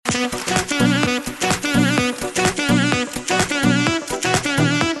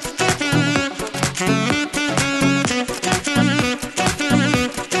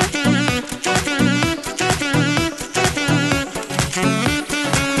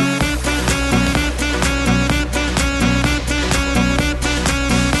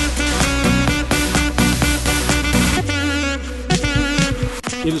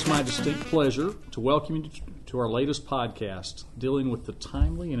distinct pleasure to welcome you to our latest podcast dealing with the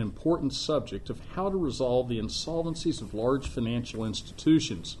timely and important subject of how to resolve the insolvencies of large financial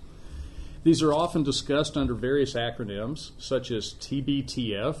institutions. These are often discussed under various acronyms, such as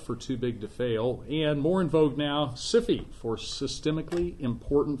TBTF for Too Big to Fail, and more in vogue now, SIFI for Systemically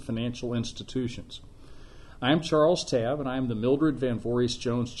Important Financial Institutions. I am Charles Tabb, and I am the Mildred Van Voorhis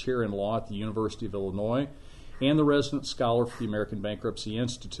Jones Chair in Law at the University of Illinois and the resident scholar for the American Bankruptcy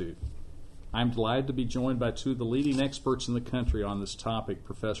Institute. I'm delighted to be joined by two of the leading experts in the country on this topic,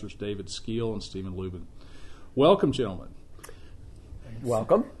 Professors David Skeel and Stephen Lubin. Welcome, gentlemen.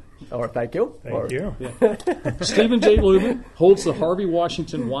 Welcome. Or thank you. Thank you. Yeah. Stephen J. Lubin holds the Harvey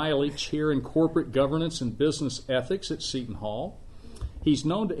Washington Wiley Chair in Corporate Governance and Business Ethics at Seton Hall. He's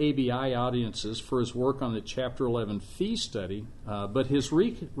known to ABI audiences for his work on the Chapter 11 fee study, but his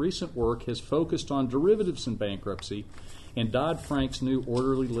recent work has focused on derivatives in bankruptcy and Dodd-Frank's new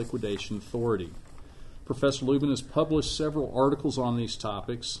orderly liquidation authority. Professor Lubin has published several articles on these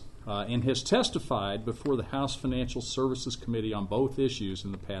topics and has testified before the House Financial Services Committee on both issues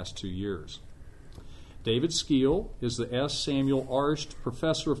in the past 2 years. David Skeel is the S. Samuel Arsht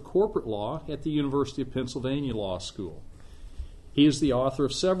Professor of Corporate Law at the University of Pennsylvania Law School. He is the author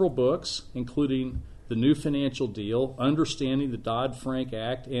of several books, including The New Financial Deal, Understanding the Dodd-Frank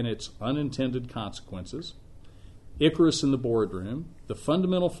Act and Its Unintended Consequences, Icarus in the Boardroom, The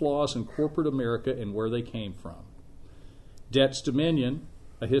Fundamental Flaws in Corporate America and Where They Came From, Debt's Dominion,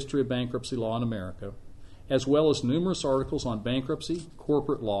 A History of Bankruptcy Law in America, as well as numerous articles on bankruptcy,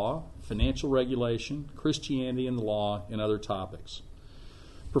 corporate law, financial regulation, Christianity and the law, and other topics.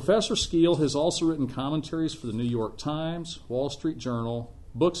 Professor Skeel has also written commentaries for the New York Times, Wall Street Journal,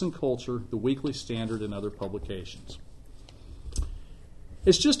 Books and Culture, The Weekly Standard, and other publications.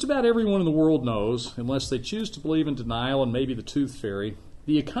 As just about everyone in the world knows, unless they choose to believe in denial and maybe the tooth fairy,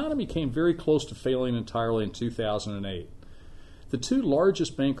 the economy came very close to failing entirely in 2008. The two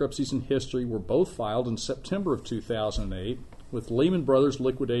largest bankruptcies in history were both filed in September of 2008, with Lehman Brothers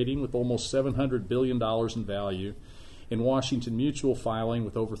liquidating with almost $700 billion in value, and Washington Mutual filing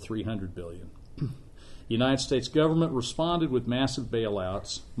with over $300 billion. The United States government responded with massive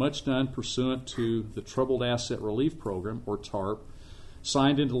bailouts, much done pursuant to the Troubled Asset Relief Program, or TARP,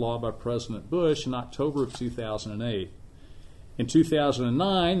 signed into law by President Bush in October of 2008. In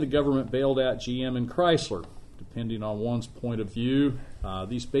 2009, the government bailed out GM and Chrysler. Depending on one's point of view,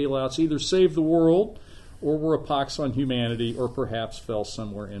 these bailouts either saved the world or were a pox on humanity or perhaps fell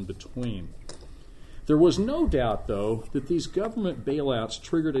somewhere in between. There was no doubt, though, that these government bailouts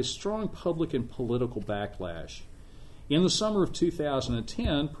triggered a strong public and political backlash. In the summer of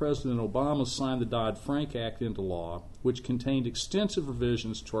 2010, President Obama signed the Dodd-Frank Act into law, which contained extensive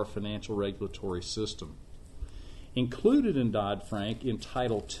revisions to our financial regulatory system. Included in Dodd-Frank in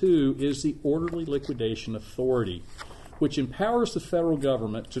Title II is the Orderly Liquidation Authority, which empowers the federal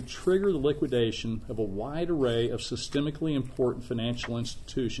government to trigger the liquidation of a wide array of systemically important financial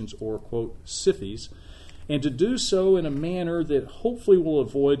institutions, or, quote, SIFIs, and to do so in a manner that hopefully will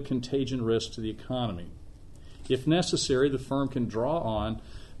avoid contagion risk to the economy. If necessary, the firm can draw on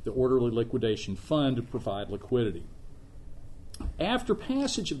the Orderly Liquidation Fund to provide liquidity. After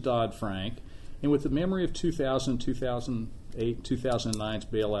passage of Dodd-Frank, and with the memory of 2000, 2008, 2009's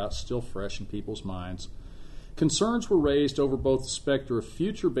bailouts still fresh in people's minds, concerns were raised over both the specter of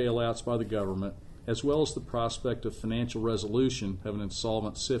future bailouts by the government as well as the prospect of financial resolution of an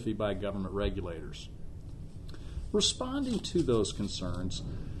insolvent SIFI by government regulators. Responding to those concerns,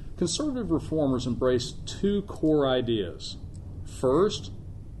 conservative reformers embraced two core ideas. First,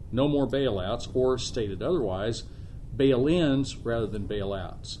 no more bailouts, or stated otherwise, bail-ins rather than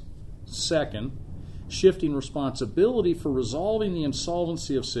bailouts. Second, shifting responsibility for resolving the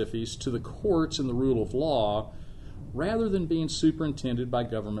insolvency of SIFIs to the courts and the rule of law rather than being superintended by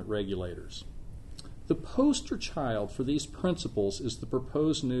government regulators. The poster child for these principles is the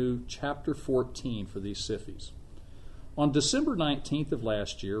proposed new Chapter 14 for these SIFIs. On December 19th of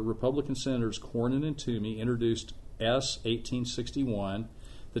last year, Republican Senators Cornyn and Toomey introduced S. 1861,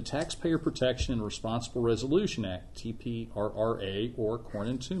 the Taxpayer Protection and Responsible Resolution Act, TPRRA, or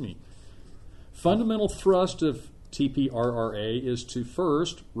Cornyn-Toomey. Fundamental thrust of TPRRA is to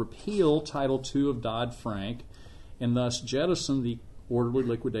first repeal Title II of Dodd-Frank and thus jettison the Orderly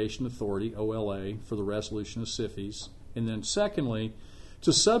Liquidation Authority, OLA, for the resolution of SIFIs, and then secondly,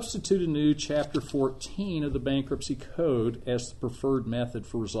 to substitute a new Chapter 14 of the Bankruptcy Code as the preferred method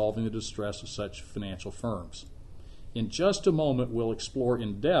for resolving the distress of such financial firms. In just a moment, we'll explore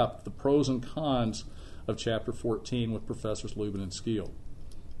in depth the pros and cons of Chapter 14 with Professors Lubin and Skeel.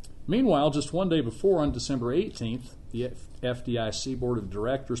 Meanwhile, just one day before, on December 18th, the FDIC Board of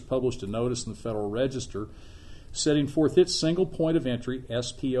Directors published a notice in the Federal Register setting forth its single point of entry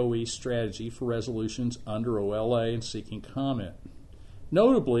SPOE strategy for resolutions under OLA and seeking comment.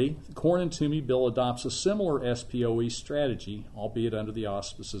 Notably, the Corn and Toomey bill adopts a similar SPOE strategy, albeit under the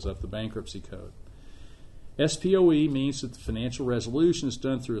auspices of the Bankruptcy Code. SPOE means that the financial resolution is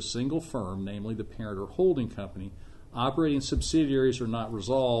done through a single firm, namely the parent or holding company. Operating subsidiaries are not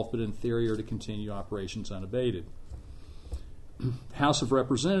resolved, but in theory are to continue operations unabated. The House of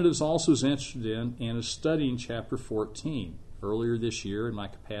Representatives also is interested in and is studying Chapter 14. Earlier this year, in my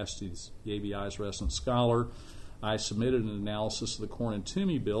capacity as the ABI's resident scholar, I submitted an analysis of the Corn and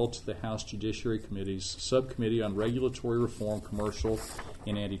Toomey bill to the House Judiciary Committee's Subcommittee on Regulatory Reform, Commercial,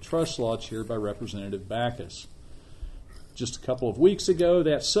 and Antitrust Law, chaired by Representative Backus. Just a couple of weeks ago,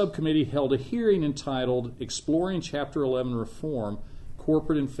 that subcommittee held a hearing entitled Exploring Chapter 11 Reform,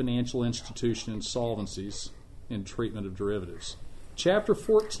 Corporate and Financial Institution Insolvencies and Treatment of Derivatives. Chapter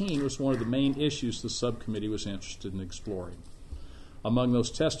 14 was one of the main issues the subcommittee was interested in exploring. Among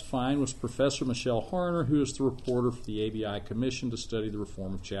those testifying was Professor Michelle Harner, who is the reporter for the ABI Commission to study the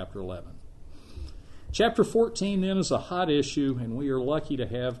reform of Chapter 11. Chapter 14, then, is a hot issue, and we are lucky to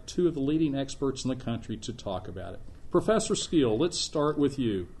have two of the leading experts in the country to talk about it. Professor Skeel, let's start with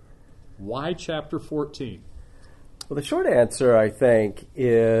you. Why Chapter 14? Well, the short answer, I think,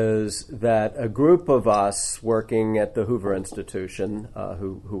 is that a group of us working at the Hoover Institution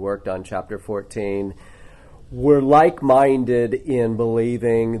who worked on Chapter 14 were like-minded in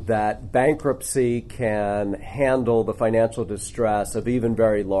believing that bankruptcy can handle the financial distress of even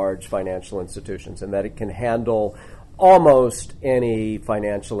very large financial institutions, and that it can handle almost any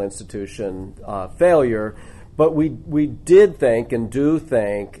financial institution failure. But we did think and do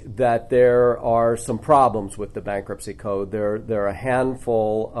think that there are some problems with the bankruptcy code. There are a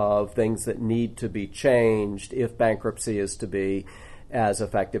handful of things that need to be changed if bankruptcy is to be as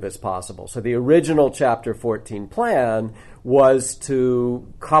effective as possible. So the original Chapter 14 plan was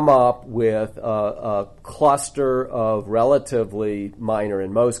to come up with a cluster of relatively minor,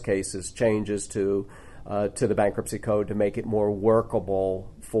 in most cases, changes to the bankruptcy code to make it more workable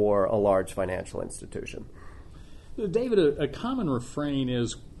for a large financial institution. David, a common refrain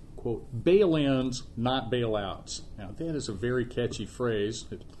is, quote, bail-ins, not bailouts. Now, that is a very catchy phrase,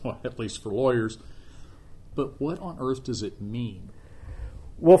 at least for lawyers, but what on earth does it mean?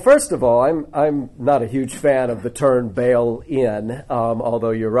 Well, first of all, I'm not a huge fan of the term bail-in,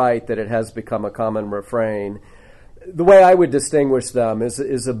 although you're right that it has become a common refrain. The way I would distinguish them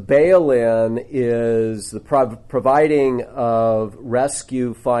is a bail-in is the providing of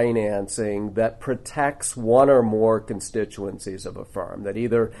rescue financing that protects one or more constituencies of a firm, that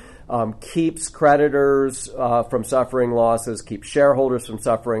either keeps creditors from suffering losses, keeps shareholders from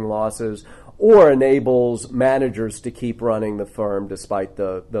suffering losses, or enables managers to keep running the firm despite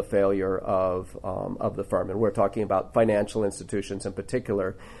the failure of the firm. And we're talking about financial institutions in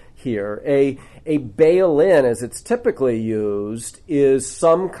particular here. A bail-in, as it's typically used, is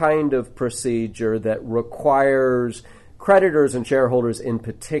some kind of procedure that requires creditors and shareholders in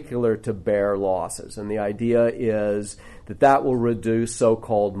particular to bear losses. And the idea is that will reduce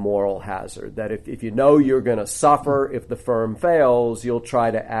so-called moral hazard, that if you know you're going to suffer if the firm fails, you'll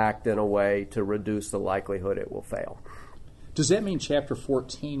try to act in a way to reduce the likelihood it will fail. Does that mean Chapter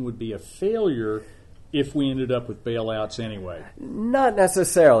 14 would be a failure if we ended up with bailouts anyway? Not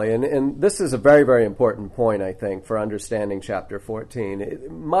necessarily, and this is a very, very important point, I think, for understanding Chapter 14.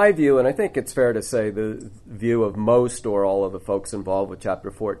 My view, and I think it's fair to say the view of most or all of the folks involved with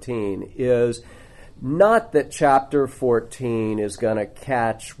Chapter 14, is not that Chapter 14 is going to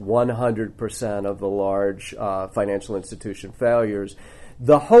catch 100% of the large financial institution failures.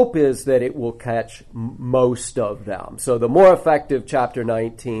 The hope is that it will catch most of them. So the more effective Chapter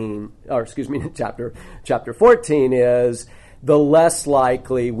 14 is, the less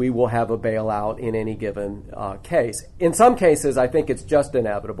likely we will have a bailout in any given case. In some cases, I think it's just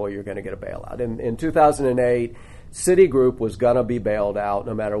inevitable you're going to get a bailout. In 2008, Citigroup was going to be bailed out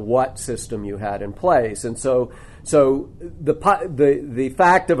no matter what system you had in place. And so the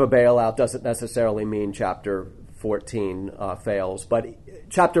fact of a bailout doesn't necessarily mean Chapter 14 fails, but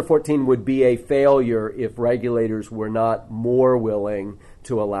Chapter 14 would be a failure if regulators were not more willing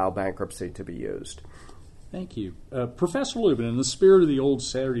to allow bankruptcy to be used. Thank you. Professor Lubin, in the spirit of the old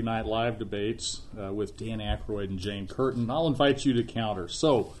Saturday Night Live debates with Dan Aykroyd and Jane Curtin, I'll invite you to counter.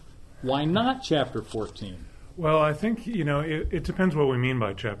 So, why not Chapter 14? Well, I think, it depends what we mean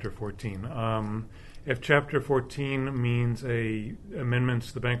by Chapter 14. If Chapter 14 means amendments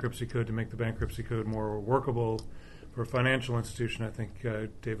to the Bankruptcy Code to make the Bankruptcy Code more workable, For a financial institution, I think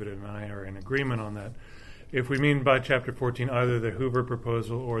David and I are in agreement on that. If we mean by Chapter 14 either the Hoover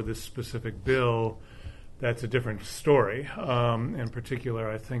proposal or this specific bill, that's a different story. In particular,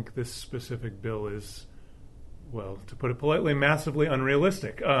 I think this specific bill is, well, to put it politely, massively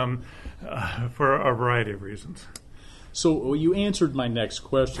unrealistic for a variety of reasons. So you answered my next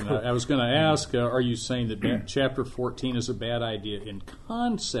question. I was going to ask, are you saying that Chapter 14 is a bad idea in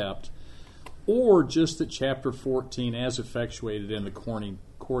concept, or just that Chapter 14, as effectuated in the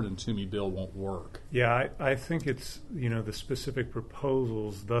Cord and Toomey bill, won't work? Yeah, I think it's the specific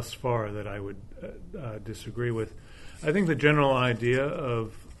proposals thus far that I would disagree with. I think the general idea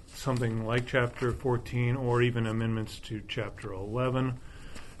of something like Chapter 14 or even amendments to Chapter 11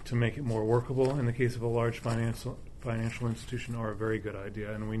 to make it more workable in the case of a large financial institution are a very good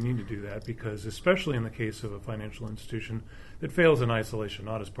idea, and we need to do that because, especially in the case of a financial institution that fails in isolation,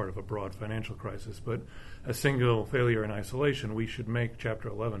 not as part of a broad financial crisis, but a single failure in isolation, we should make Chapter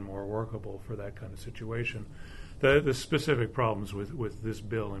 11 more workable for that kind of situation. The specific problems with this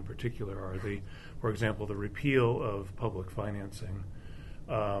bill in particular are, for example, the repeal of public financing.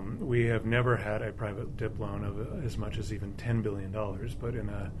 We have never had a private DIP loan of as much as even $10 billion, but in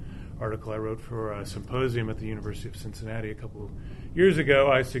an article I wrote for a symposium at the University of Cincinnati a couple of years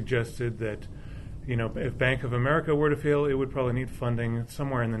ago, I suggested that if Bank of America were to fail, it would probably need funding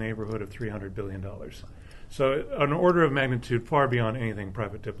somewhere in the neighborhood of $300 billion. So an order of magnitude far beyond anything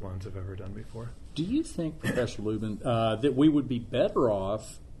private DIP loans have ever done before. Do you think, Professor Lubin, that we would be better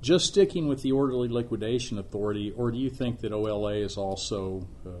off just sticking with the orderly liquidation authority, or do you think that OLA is also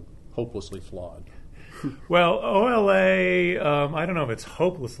hopelessly flawed? Well, OLA, I don't know if it's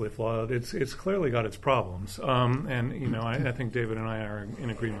hopelessly flawed. It's clearly got its problems, and I think David and I are in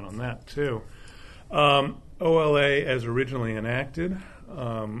agreement on that too. OLA, as originally enacted,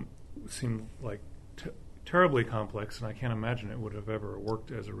 seemed like terribly complex, and I can't imagine it would have ever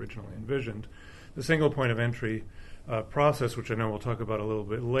worked as originally envisioned. The single point of entry process, which I know we'll talk about a little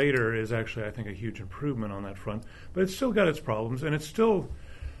bit later, is actually, I think, a huge improvement on that front. But it's still got its problems, and it's still,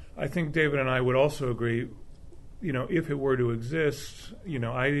 I think David and I would also agree, if it were to exist,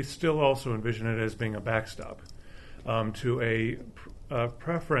 I still also envision it as being a backstop to a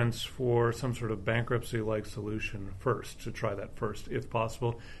preference for some sort of bankruptcy-like solution first, to try that first, if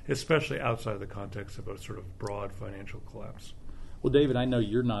possible, especially outside the context of a sort of broad financial collapse. Well, David, I know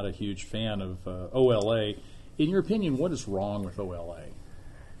you're not a huge fan of OLA. In your opinion, what is wrong with OLA?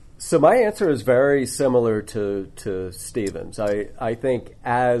 So my answer is very similar to Stephen's. I think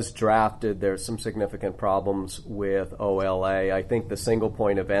as drafted, there's some significant problems with OLA. I think the single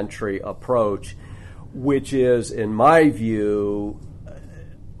point of entry approach, which is, in my view,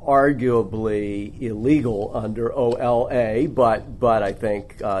 arguably illegal under OLA, but I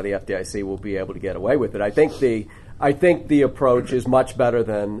think the FDIC will be able to get away with it. I think the approach is much better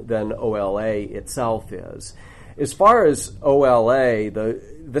than OLA itself is. As far as OLA,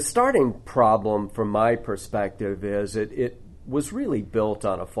 the starting problem from my perspective is it was really built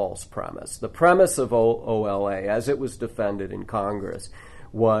on a false premise. The premise of OLA, as it was defended in Congress,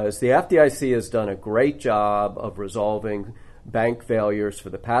 was the FDIC has done a great job of resolving bank failures for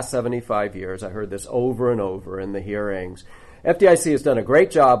the past 75 years. I heard this over and over in the hearings. FDIC has done a great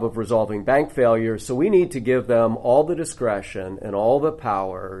job of resolving bank failures, so we need to give them all the discretion and all the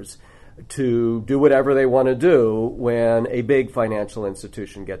powers to do whatever they want to do when a big financial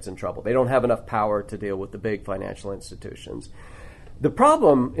institution gets in trouble. They don't have enough power to deal with the big financial institutions. The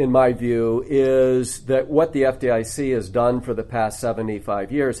problem, in my view, is that what the FDIC has done for the past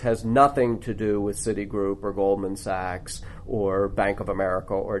 75 years has nothing to do with Citigroup or Goldman Sachs or Bank of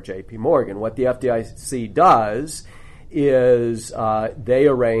America or JP Morgan. What the FDIC does is they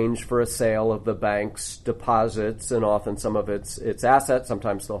arrange for a sale of the bank's deposits and often some of its assets,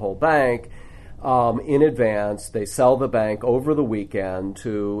 sometimes the whole bank, in advance. They sell the bank over the weekend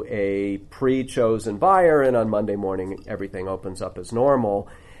to a pre-chosen buyer, and on Monday morning everything opens up as normal.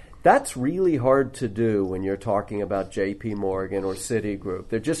 That's really hard to do when you're talking about JP Morgan or Citigroup.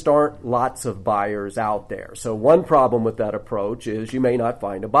 There just aren't lots of buyers out there. So one problem with that approach is you may not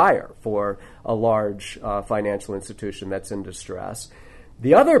find a buyer for a large financial institution that's in distress.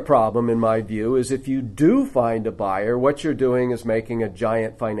 The other problem, in my view, is if you do find a buyer, what you're doing is making a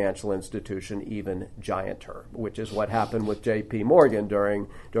giant financial institution even gianter, which is what happened with JP Morgan during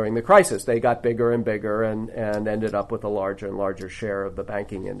the crisis. They got bigger and bigger and ended up with a larger and larger share of the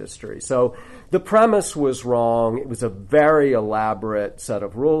banking industry. So the premise was wrong. It was a very elaborate set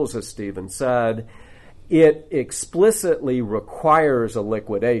of rules, as Stephen said. It explicitly requires a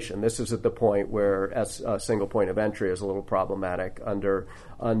liquidation. This is at the point where a single point of entry is a little problematic under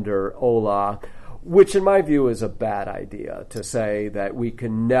OLA. which in my view is a bad idea, to say that we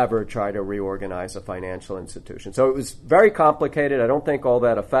can never try to reorganize a financial institution. So it was very complicated. I don't think all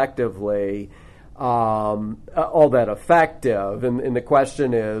that effective. And the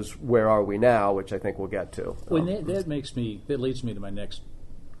question is, where are we now, which I think we'll get to. Well, that leads me to my next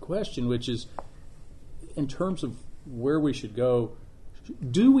question, which is, in terms of where we should go,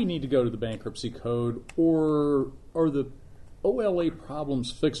 do we need to go to the bankruptcy code, or are the OLA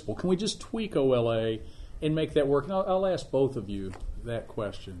problems fixable? Can we just tweak OLA and make that work? And I'll ask both of you that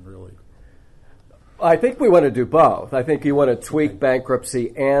question, really. I think we want to do both. I think you want to tweak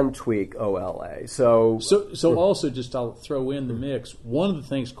bankruptcy and tweak OLA. So also, just I'll throw in the mix, one of the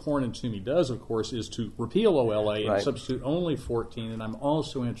things Corn and Toomey does, of course, is to repeal OLA and substitute only 14, and I'm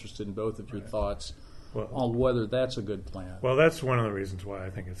also interested in both of your thoughts on whether that's a good plan. Well, that's one of the reasons why I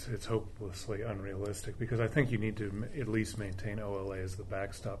think it's hopelessly unrealistic, because I think you need to at least maintain OLA as the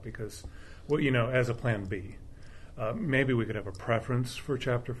backstop, because, as a plan B, maybe we could have a preference for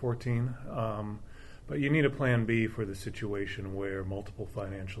Chapter 14, but you need a plan B for the situation where multiple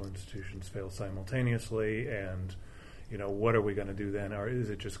financial institutions fail simultaneously, and what are we going to do then? Or is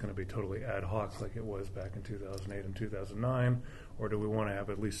it just going to be totally ad hoc like it was back in 2008 and 2009? Or do we want to have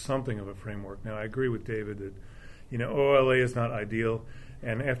at least something of a framework? Now, I agree with David that, OLA is not ideal,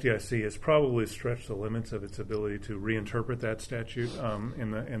 and FDIC has probably stretched the limits of its ability to reinterpret that statute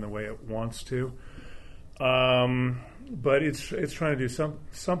in the way it wants to. But it's trying to do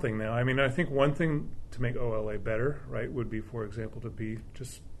something now. I mean, I think one thing to make OLA better, right, would be, for example, to be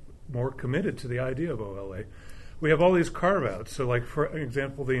just more committed to the idea of OLA. We have all these carve-outs. So, like, for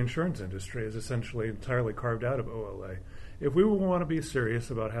example, the insurance industry is essentially entirely carved out of OLA. If we want to be serious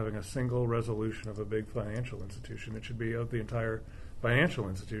about having a single resolution of a big financial institution, it should be of the entire financial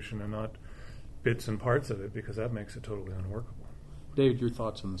institution and not bits and parts of it, because that makes it totally unworkable. David, your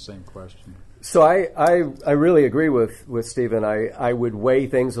thoughts on the same question? So I really agree with Stephen. I would weigh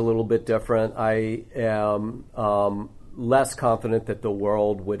things a little bit different. I am less confident that the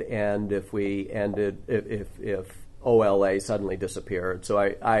world would end if OLA suddenly disappeared. So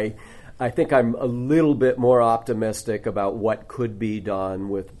I think I'm a little bit more optimistic about what could be done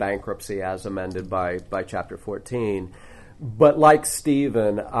with bankruptcy as amended by Chapter 14. But like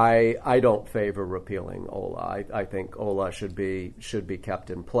Stephen, I don't favor repealing OLA. I think OLA should be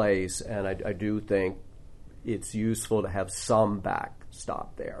kept in place, and I do think it's useful to have some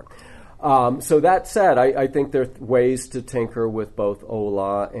backstop there. So that said, I think there are ways to tinker with both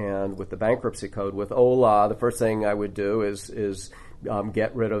OLA and with the bankruptcy code. With OLA, the first thing I would do is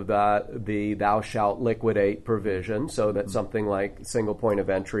get rid of the thou shalt liquidate provision, so that something like single point of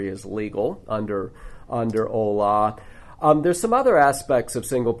entry is legal under OLA. There's some other aspects of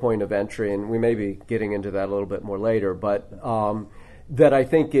single point of entry, and we may be getting into that a little bit more later, but that I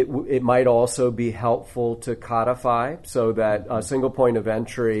think it might also be helpful to codify, so that a single point of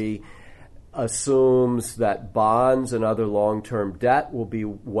entry assumes that bonds and other long-term debt will be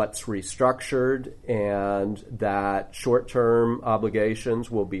what's restructured, and that short-term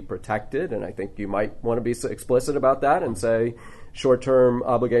obligations will be protected. And I think you might want to be explicit about that and say short-term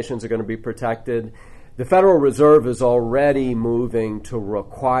obligations are going to be protected. The Federal Reserve is already moving to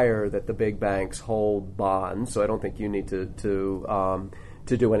require that the big banks hold bonds, so I don't think you need to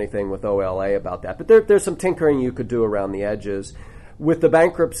do anything with OLA about that. But there's some tinkering you could do around the edges. With the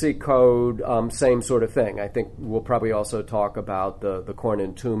bankruptcy code, same sort of thing. I think we'll probably also talk about the Corn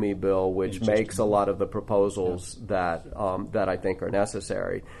and Toomey bill, which makes a lot of the proposals that I think are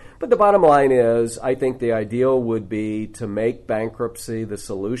necessary. But the bottom line is, I think the ideal would be to make bankruptcy the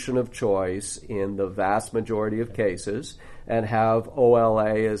solution of choice in the vast majority of cases, and have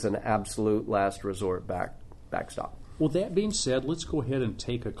OLA as an absolute last resort backstop. Well, that being said, let's go ahead and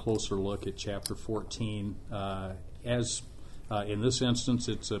take a closer look at Chapter 14. In this instance,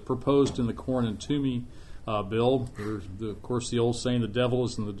 it's proposed in the Corn and Toomey bill. There's, of course, the old saying, the devil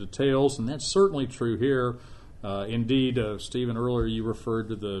is in the details, and that's certainly true here. Indeed, Stephen, earlier you referred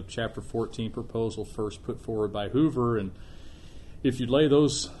to the Chapter 14 proposal first put forward by Hoover, and if you lay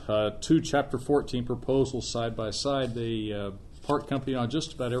those two Chapter 14 proposals side by side, they part company on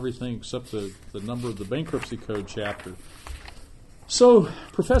just about everything except the number of the bankruptcy code chapter. So,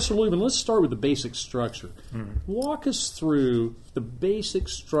 Professor Lubin, let's start with the basic structure. Walk us through the basic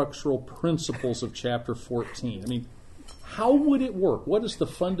structural principles of Chapter 14. I mean, how would it work? What is the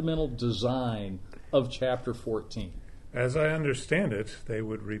fundamental design of Chapter 14? As I understand it, they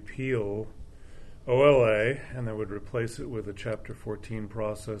would repeal OLA and they would replace it with a Chapter 14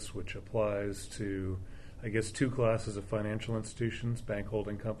 process, which applies to, I guess, two classes of financial institutions, bank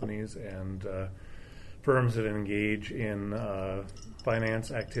holding companies and firms that engage in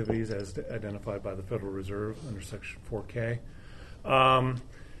finance activities as identified by the Federal Reserve under Section 4K.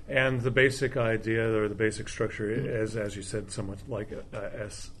 And the basic idea or the basic structure is, as you said, somewhat like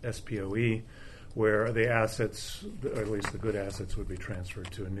SPOE, where the assets, or at least the good assets, would be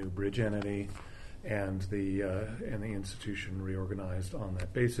transferred to a new bridge entity, and the institution reorganized on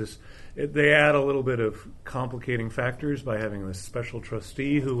that basis. They add a little bit of complicating factors by having this special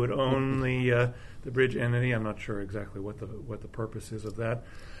trustee who would own the bridge entity. I'm not sure exactly what the purpose is of that.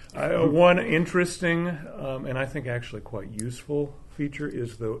 One interesting and I think actually quite useful feature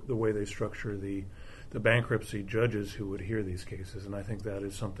is the way they structure the bankruptcy judges who would hear these cases, and I think that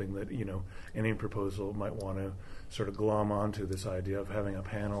is something that any proposal might want to sort of glom onto, this idea of having a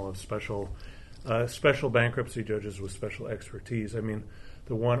panel of special bankruptcy judges with special expertise. I mean,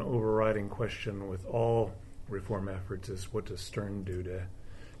 the one overriding question with all reform efforts is, what does Stern do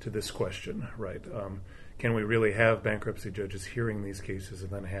to this question, right? Can we really have bankruptcy judges hearing these cases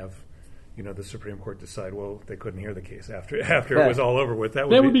and then have the Supreme Court decide, well, they couldn't hear the case after it was all over with? That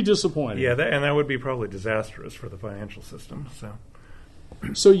would be disappointing. Yeah, and that would be probably disastrous for the financial system.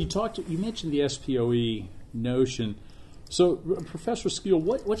 So you mentioned the SPOE notion. So, Professor Skeel,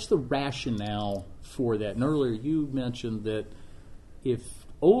 what's the rationale for that? And earlier you mentioned that if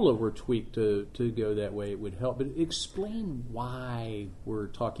OLA were tweaked to go that way, it would help. But explain why we're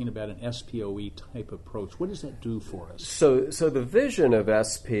talking about an SPOE type approach. What does that do for us? So the vision of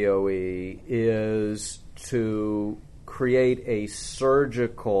SPOE is to create a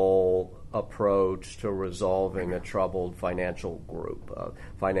surgical approach to resolving a troubled financial group, a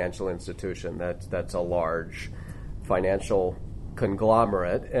financial institution that's a large financial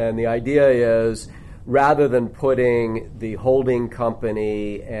conglomerate. And the idea is, rather than putting the holding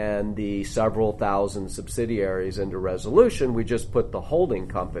company and the several thousand subsidiaries into resolution, we just put the holding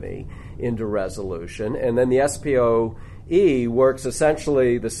company into resolution. And then the SPOE works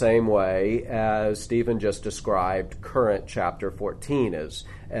essentially the same way as Stephen just described current Chapter 14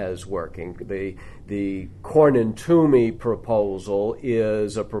 as working. The Cornyn-Toomey proposal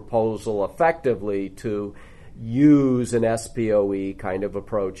is a proposal effectively to use an SPOE kind of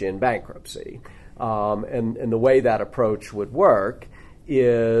approach in bankruptcy. And the way that approach would work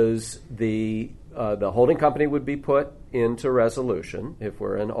is the holding company would be put into resolution if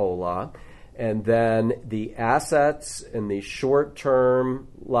we're in OLA, and then the assets and the short-term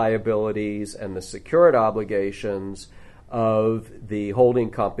liabilities and the secured obligations of the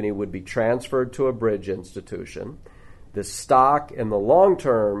holding company would be transferred to a bridge institution. The stock and the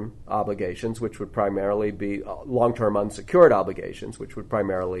long-term obligations, which would primarily be long-term unsecured obligations, which would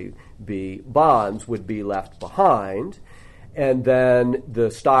primarily be bonds, would be left behind. And then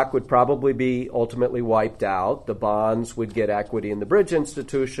the stock would probably be ultimately wiped out. The bonds would get equity in the bridge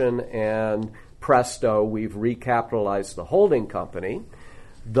institution, and presto, we've recapitalized the holding company.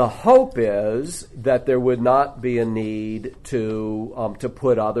 The hope is that there would not be a need to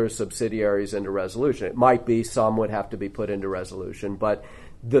put other subsidiaries into resolution. It might be some would have to be put into resolution, but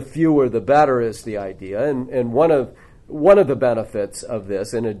the fewer the better is the idea. And one of the benefits of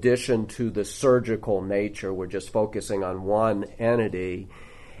this, in addition to the surgical nature, we're just focusing on one entity,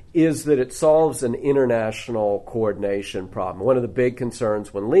 is that it solves an international coordination problem. One of the big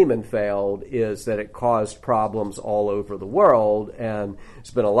concerns when Lehman failed is that it caused problems all over the world, and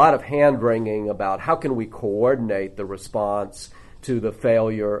there's been a lot of hand-wringing about how can we coordinate the response to the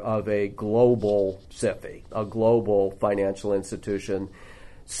failure of a global SIFI, a global financial institution.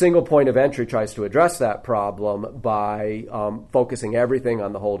 Single point of entry tries to address that problem by focusing everything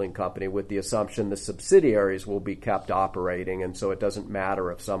on the holding company with the assumption the subsidiaries will be kept operating, and so it doesn't matter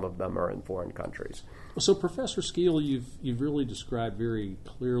if some of them are in foreign countries. So, Professor Skeel, you've really described very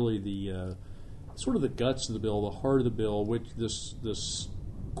clearly the sort of the guts of the bill, the heart of the bill, which this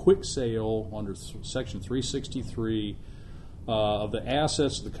quick sale under Section 363 of the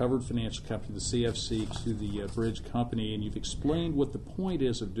assets of the covered financial company, the CFC, to the bridge company, and you've explained what the point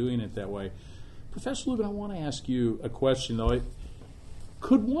is of doing it that way. Professor Lubin, I want to ask you a question, though.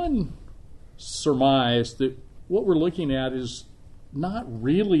 Could one surmise that what we're looking at is not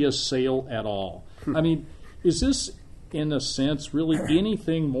really a sale at all? I mean, is this, in a sense, really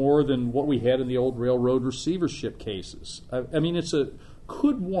anything more than what we had in the old railroad receivership cases? I mean,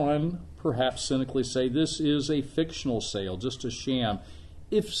 could one perhaps cynically say this is a fictional sale, just a sham?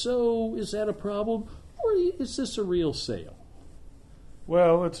 If so, is that a problem, or is this a real sale?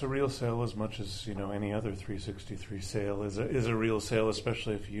 Well, it's a real sale as much as any other 363 sale is a real sale,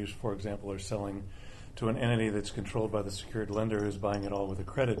 especially if you, for example, are selling to an entity that's controlled by the secured lender who's buying it all with a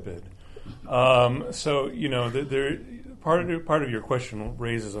credit bid. So there part of your question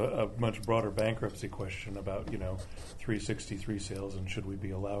raises a much broader bankruptcy question about 363 sales and should we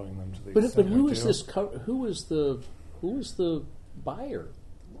be allowing them to the But extent who we is do? this? Who is the buyer?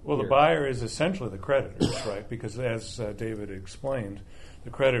 Well, here? the buyer is essentially the creditors, right? Because as David explained, the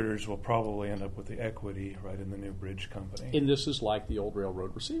creditors will probably end up with the equity, right, in the new bridge company. And this is like the old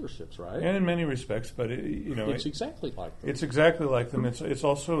railroad receiverships, right? And in many respects, but it's exactly like them. It's exactly like them. It's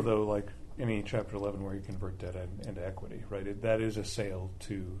also though like any Chapter 11 where you convert debt into equity, right? That is a sale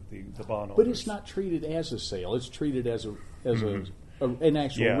to the bondholders. But it's not treated as a sale. It's treated as an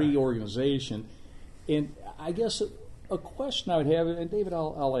actual reorganization. And I guess a question I would have, and David,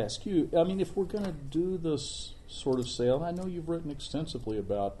 I'll ask you. I mean, if we're going to do this sort of sale, I know you've written extensively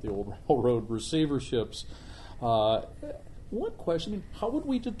about the old railroad receiverships. One question: I mean, how would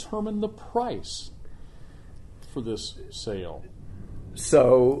we determine the price for this sale?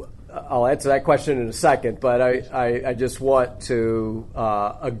 So I'll answer that question in a second, but I just want to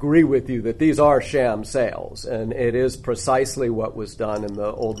agree with you that these are sham sales, and it is precisely what was done in the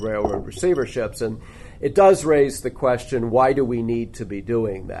old railroad receiverships. And it does raise the question, why do we need to be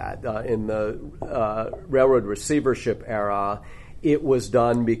doing that? In the railroad receivership era, it was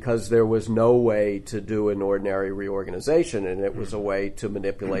done because there was no way to do an ordinary reorganization, and it was a way to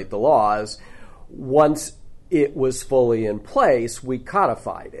manipulate the laws. Once it was fully in place, we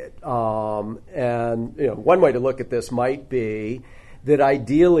codified it. And one way to look at this might be that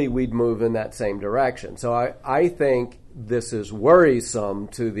ideally we'd move in that same direction. So I think this is worrisome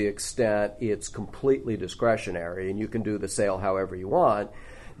to the extent it's completely discretionary and you can do the sale however you want.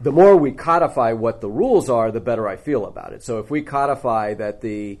 The more we codify what the rules are, the better I feel about it. So if we codify that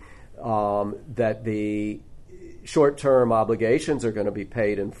the short-term obligations are going to be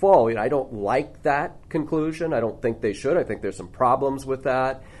paid in full, I don't like that conclusion. I don't think they should. I think there's some problems with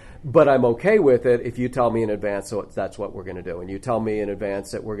that. But I'm okay with it if you tell me in advance that's what we're going to do. And you tell me in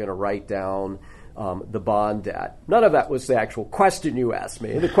advance that we're going to write down the bond debt. None of that was the actual question you asked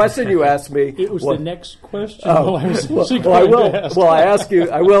me. The question you asked me it was the next question. I will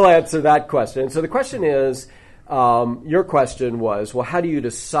answer that question. So the question is, your question was, well, how do you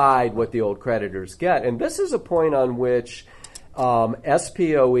decide what the old creditors get? And this is a point on which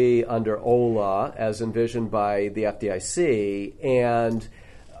SPOE under OLA, as envisioned by the FDIC, and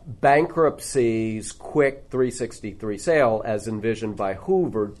bankruptcy's quick 363 sale, as envisioned by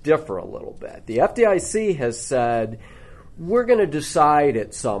Hoover, differ a little bit. The FDIC has said, we're going to decide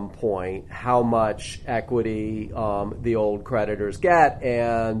at some point how much equity the old creditors get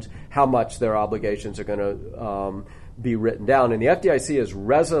and how much their obligations are going to be written down. And the FDIC has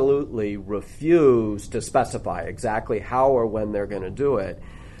resolutely refused to specify exactly how or when they're going to do it.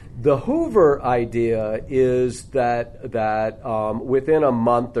 The Hoover idea is that within a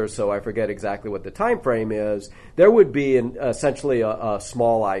month or so, I forget exactly what the time frame is, there would be essentially a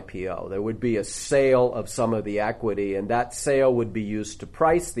small IPO. There would be a sale of some of the equity, and that sale would be used to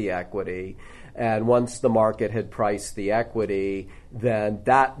price the equity. And once the market had priced the equity, then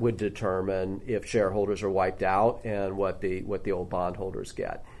that would determine if shareholders are wiped out and what the old bondholders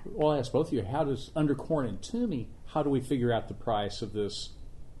get. Well, I'll ask both of you, how does, under Korn and Toomey, how do we figure out the price of this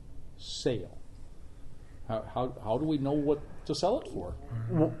sale? How do we know what to sell it for?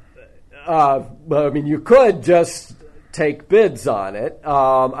 I mean, you could just take bids on it.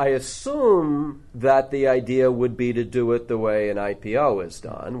 I assume that the idea would be to do it the way an IPO is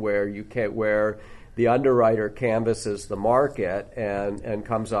done, where the underwriter canvasses the market and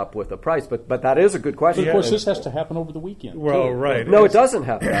comes up with a price. But that is a good question. But of course, this has to happen over the weekend. Well, too. right. No, it doesn't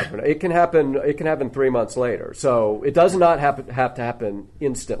have to happen. It can happen 3 months later. So it does not have to happen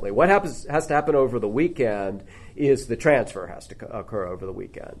instantly. What has to happen over the weekend is the transfer has to occur over the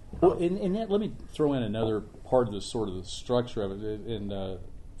weekend. Well, and that, let me throw in another part of the sort of the structure of it. And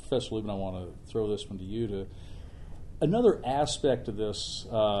Professor Lubin, I want to throw this one to you. Another aspect of this,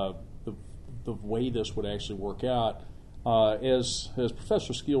 the way this would actually work out, as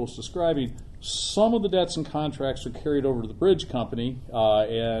Professor Skeel was describing, some of the debts and contracts are carried over to the bridge company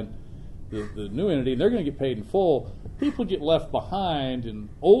and the new entity, and they're going to get paid in full. People get left behind in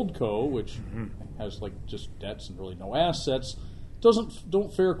Oldco, which has like just debts and really no assets,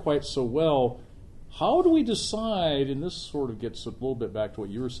 don't fare quite so well. How do we decide, and this sort of gets a little bit back to what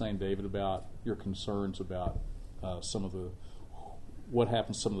you were saying, David, about your concerns about what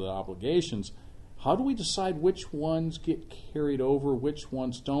happens to some of the obligations. How do we decide which ones get carried over, which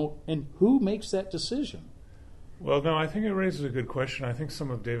ones don't, and who makes that decision? Well, no, I think it raises a good question. I think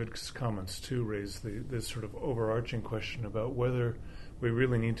some of David's comments, too, raise this sort of overarching question about whether we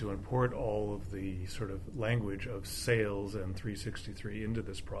really need to import all of the sort of language of sales and 363 into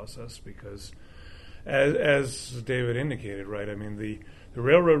this process because, as David indicated, right, I mean, the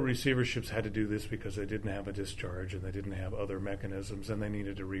railroad receiverships had to do this because they didn't have a discharge and they didn't have other mechanisms and they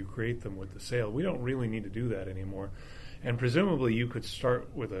needed to recreate them with the sale. We don't really need to do that anymore. And presumably you could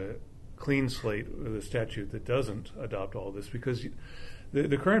start with a clean slate with a statute that doesn't adopt all this because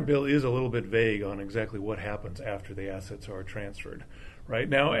the current bill is a little bit vague on exactly what happens after the assets are transferred. Right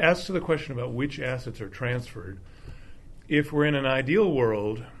now, as to the question about which assets are transferred, if we're in an ideal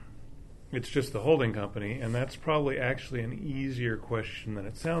world, it's just the holding company, and that's probably actually an easier question than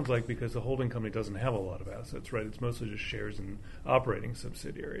it sounds like because the holding company doesn't have a lot of assets, right? It's mostly just shares in operating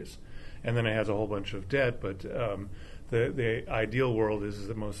subsidiaries. And then it has a whole bunch of debt, but the ideal world is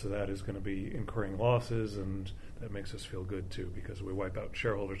that most of that is going to be incurring losses, and that makes us feel good too because we wipe out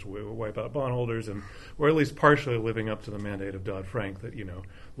shareholders, we wipe out bondholders, and we're at least partially living up to the mandate of Dodd-Frank that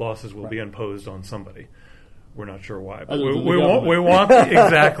losses will be imposed on somebody. We're not sure why, but we want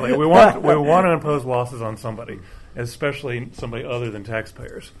exactly we want to impose losses on somebody, especially somebody other than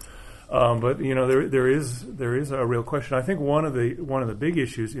taxpayers. But there is a real question. I think one of the big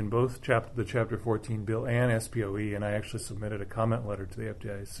issues in both the Chapter 14 bill and SPOE, and I actually submitted a comment letter to the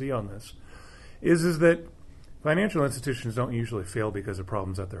FDIC on this, is that financial institutions don't usually fail because of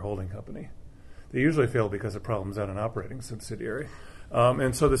problems at their holding company. They usually fail because of problems at an operating subsidiary.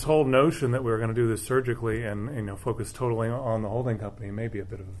 And so this whole notion that we're going to do this surgically and focus totally on the holding company may be a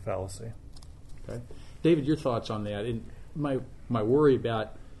bit of a fallacy. Okay, David, your thoughts on that? And my worry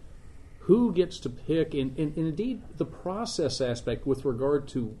about who gets to pick, and indeed the process aspect with regard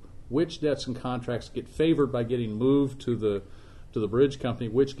to which debts and contracts get favored by getting moved to the bridge company,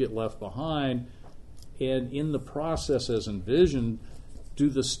 which get left behind, and in the process as envisioned, do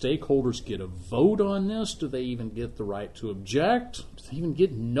the stakeholders get a vote on this? Do they even get the right to object? Do they even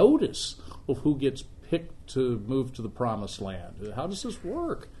get notice of who gets picked to move to the promised land? How does this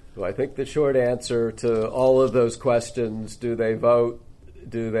work? Well, I think the short answer to all of those questions, do they vote?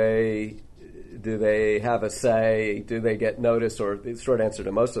 Do they have a say? Do they get notice? Or the short answer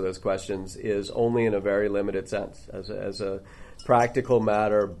to most of those questions is only in a very limited sense. As a practical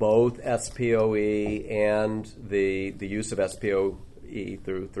matter, both SPOE and the use of SPOE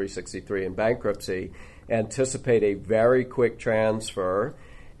through 363 in bankruptcy anticipate a very quick transfer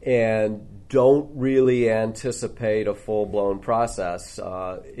and don't really anticipate a full-blown process.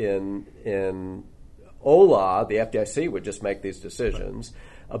 In OLA, the FDIC would just make these decisions.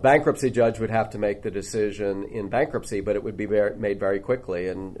 A bankruptcy judge would have to make the decision in bankruptcy, but it would be made very quickly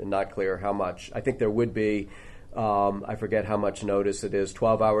and not clear how much. I think there would be, I forget how much notice it is,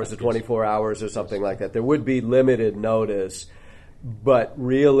 12 hours or 24 hours or something like that. There would be limited notice, but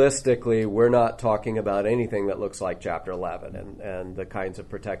realistically, we're not talking about anything that looks like Chapter 11 and the kinds of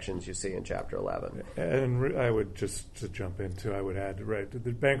protections you see in Chapter 11. And I would just to jump in too, I would add, right,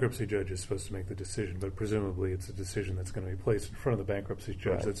 the bankruptcy judge is supposed to make the decision, but presumably it's a decision that's going to be placed in front of the bankruptcy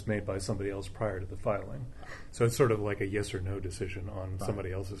judge that's made by somebody else prior to the filing. So it's sort of like a yes or no decision on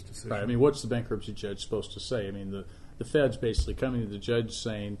somebody else's decision. Right. I mean, what's the bankruptcy judge supposed to say? I mean, the Fed's basically coming to the judge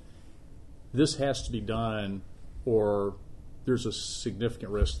saying, this has to be done or there's a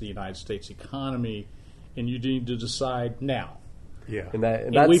significant risk to the United States economy, and you need to decide now. Yeah,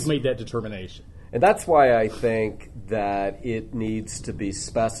 and we've made that determination. And that's why I think that it needs to be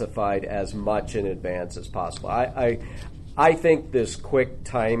specified as much in advance as possible. I think this quick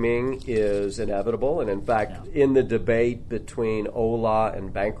timing is inevitable, and in fact, in the debate between OLA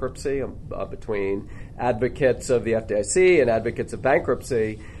and bankruptcy, between advocates of the FDIC and advocates of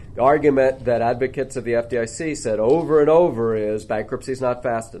bankruptcy, the argument that advocates of the FDIC said over and over is bankruptcy is not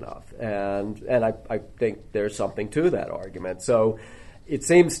fast enough. And I think there's something to that argument. So it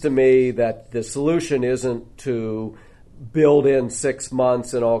seems to me that the solution isn't to build in 6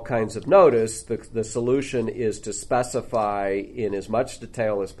 months and all kinds of notice. The solution is to specify in as much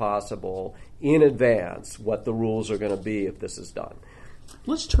detail as possible in advance what the rules are going to be if this is done.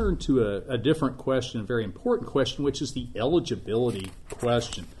 Let's turn to a different question, a very important question, which is the eligibility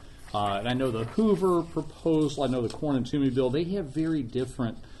question. And I know the Hoover proposal, I know the Corn and Toomey bill, they have very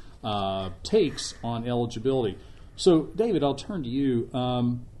different takes on eligibility. So, David, I'll turn to you.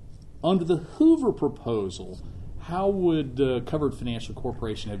 Under the Hoover proposal, how would covered financial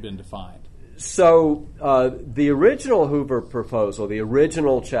corporation have been defined? So the original Hoover proposal, the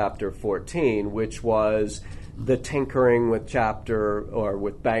original Chapter 14, which was the tinkering with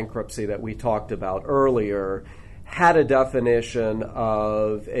with bankruptcy that we talked about earlier, had a definition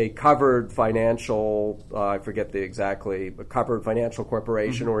of a covered financial, I forget a covered financial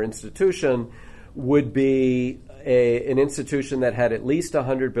corporation or institution would be an institution that had at least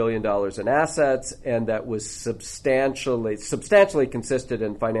 $100 billion in assets and that was substantially consisted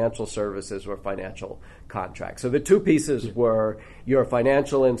in financial services or financial contracts. So the two pieces were you're a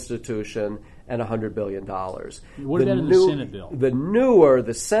financial institution and $100 billion. What about in the Senate bill?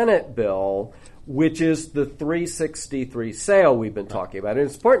 The Senate bill, which is the 363 sale we've been talking about. And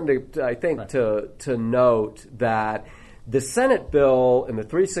it's important, I think, to note that the Senate bill and the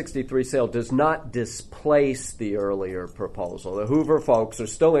 363 sale does not displace the earlier proposal. The Hoover folks are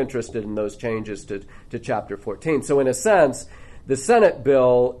still interested in those changes to Chapter 14. So in a sense, the Senate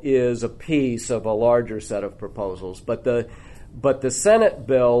bill is a piece of a larger set of proposals, but the Senate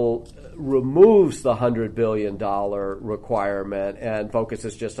bill removes the $100 billion requirement and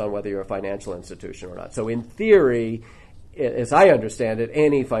focuses just on whether you're a financial institution or not. So in theory, as I understand it,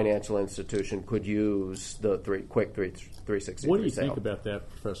 any financial institution could use the quick 363 What do you sale. think about that,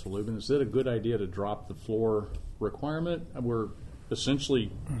 Professor Lubin? Is it a good idea to drop the floor requirement? Where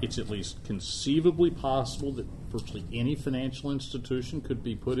essentially it's at least conceivably possible that virtually any financial institution could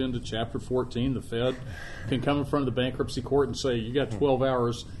be put into Chapter 14. The Fed can come in front of the bankruptcy court and say, you got 12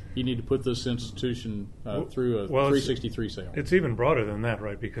 hours, you need to put this institution through a 363 sale. It's even broader than that,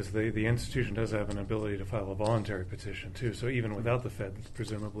 right? Because the institution does have an ability to file a voluntary petition, too. So even without the Fed,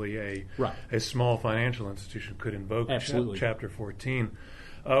 presumably a small financial institution could invoke Chapter 14.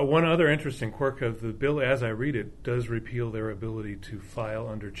 One other interesting quirk of the bill, as I read it, does repeal their ability to file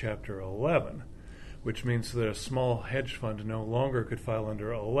under Chapter 11, which means that a small hedge fund no longer could file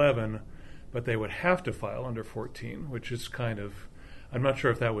under 11, but they would have to file under 14, which is kind of, I'm not sure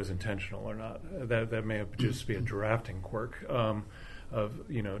if that was intentional or not. That may have just be a drafting quirk of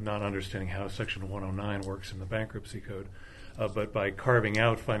not understanding how Section 109 works in the bankruptcy code. But by carving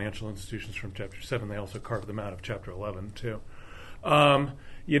out financial institutions from Chapter 7, they also carved them out of Chapter 11 too.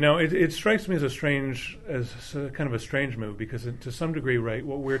 It strikes me as kind of a strange move because to some degree, right,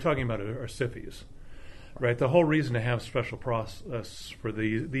 what we're talking about are SIFIs. Right, the whole reason to have special process for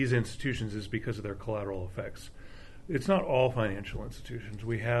these institutions is because of their collateral effects. It's not all financial institutions.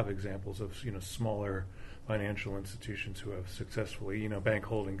 We have examples of smaller financial institutions who have successfully, bank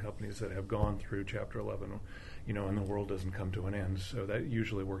holding companies that have gone through Chapter 11, and the world doesn't come to an end. So that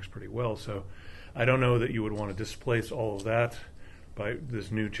usually works pretty well. So I don't know that you would want to displace all of that by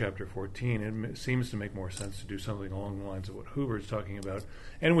this new Chapter 14. It seems to make more sense to do something along the lines of what Hoover is talking about,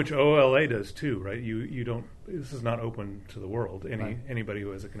 and which OLA does too, right? You don't. This is not open to the world. Anybody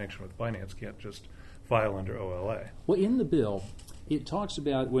who has a connection with finance can't just file under OLA. Well, in the bill, it talks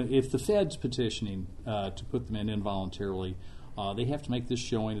about if the Fed's petitioning to put them in involuntarily, they have to make this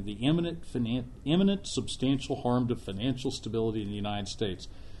showing of the imminent substantial harm to financial stability in the United States.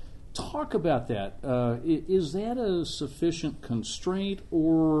 Talk about that. Is that a sufficient constraint,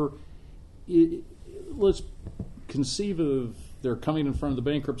 or let's conceive of they're coming in front of the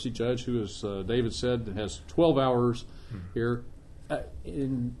bankruptcy judge, who, as David said, has 12 hours here.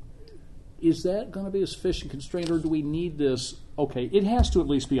 Is that going to be a sufficient constraint, or do we need this? Okay, it has to at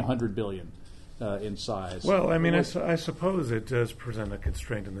least be $100 billion in size. Well, I mean, I suppose it does present a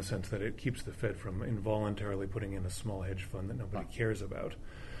constraint in the sense that it keeps the Fed from involuntarily putting in a small hedge fund that nobody cares about.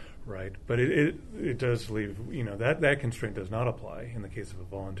 Right, but it does leave, that constraint does not apply in the case of a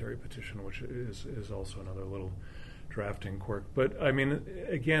voluntary petition, which is also another little drafting quirk. But, I mean,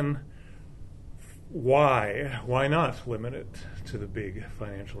 again, why not limit it to the big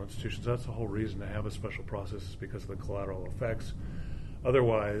financial institutions? That's the whole reason to have a special process, is because of the collateral effects.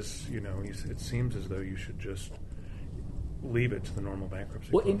 Otherwise, it seems as though you should just leave it to the normal bankruptcy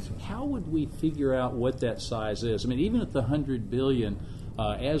process. And how would we figure out what that size is? I mean, even at the $100 billion,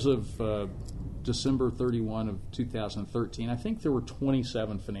 as of December 31 of 2013, I think there were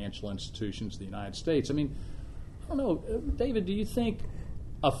 27 financial institutions in the United States. I mean, I don't know, David, do you think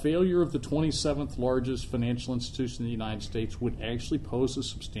a failure of the 27th largest financial institution in the United States would actually pose a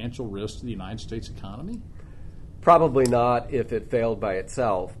substantial risk to the United States economy? Probably not if it failed by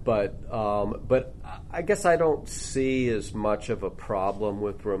itself, but I guess I don't see as much of a problem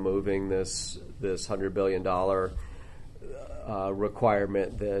with removing this $100 billion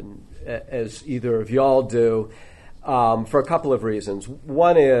requirement than as either of y'all do, for a couple of reasons.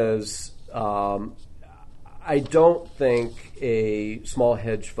 One is I don't think a small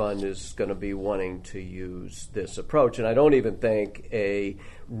hedge fund is going to be wanting to use this approach, and I don't even think a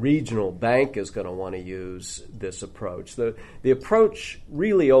regional bank is going to want to use this approach. The approach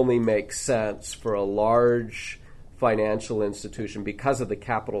really only makes sense for a large financial institution because of the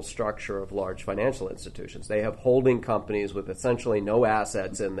capital structure of large financial institutions. They have holding companies with essentially no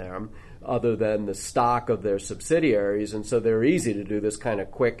assets in them other than the stock of their subsidiaries, and so they're easy to do this kind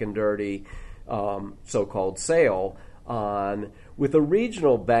of quick and dirty so-called sale on. With a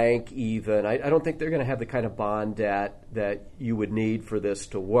regional bank even, I don't think they're going to have the kind of bond debt that you would need for this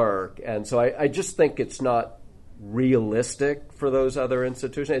to work. And so I just think it's not realistic for those other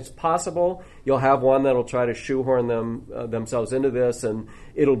institutions. It's possible you'll have one that'll try to shoehorn themselves into this, and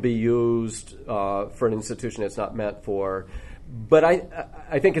it'll be used for an institution it's not meant for. But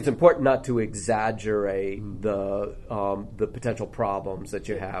I think it's important not to exaggerate the potential problems that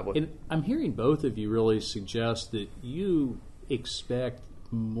you have. And I'm hearing both of you really suggest that you expect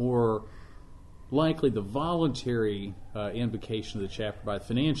more likely the voluntary invocation of the chapter by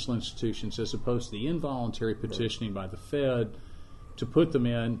financial institutions as opposed to the involuntary petitioning by the Fed to put them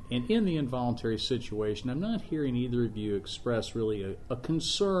in. And in the involuntary situation, I'm not hearing either of you express really a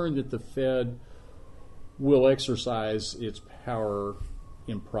concern that the Fed will exercise its power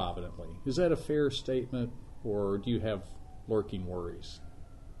improvidently. Is that a fair statement, or do you have lurking worries?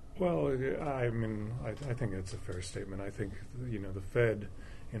 Well, I mean, I think it's a fair statement. I think, the Fed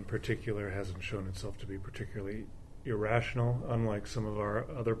in particular hasn't shown itself to be particularly irrational, unlike some of our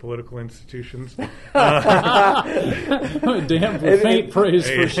other political institutions. Damn for faint praise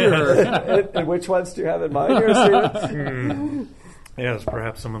for sure. And which ones do you have in mind here, Stephen? Yes,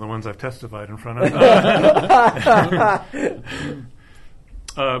 perhaps some of the ones I've testified in front of.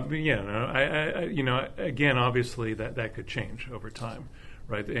 Again, obviously that could change over time,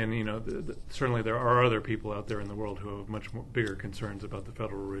 right? And certainly there are other people out there in the world who have much bigger concerns about the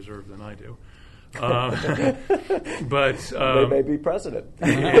Federal Reserve than I do. But they may be president.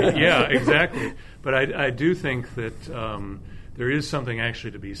 Yeah, exactly. But I do think that there is something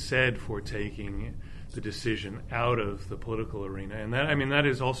actually to be said for taking the decision out of the political arena, and that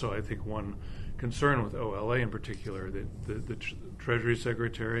is also, I think, one concern with OLA in particular, that the Treasury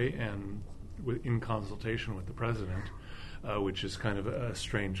Secretary and in consultation with the President, which is kind of a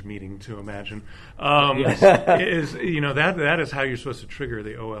strange meeting to imagine, is that is how you're supposed to trigger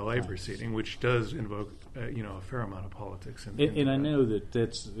the OLA proceeding, which does invoke a fair amount of politics. And I know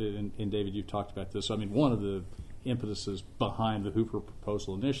that's and David, you've talked about this. I mean, one of the impetuses behind the Hoover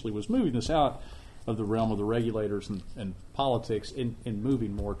proposal initially was moving this out of the realm of the regulators and politics and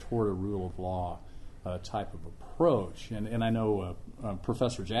moving more toward a rule of law type of approach. And I know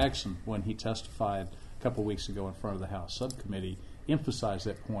Professor Jackson, when he testified a couple of weeks ago in front of the House subcommittee, emphasized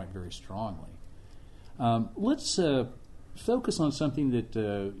that point very strongly. Let's focus on something that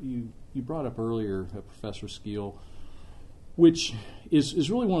you brought up earlier, Professor Skeel, which is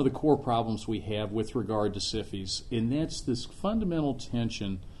really one of the core problems we have with regard to SIFIs, and that's this fundamental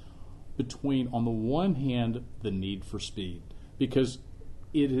tension between, on the one hand, the need for speed, because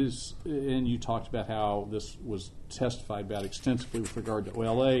it is, and you talked about how this was testified about extensively with regard to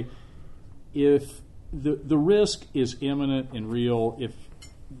OLA, if the risk is imminent and real, if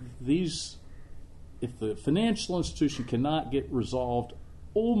the financial institution cannot get resolved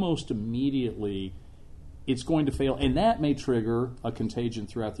almost immediately, it's going to fail, and that may trigger a contagion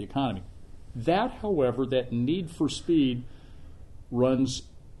throughout the economy. That, however, that need for speed runs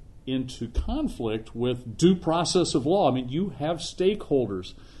into conflict with due process of law. I mean, you have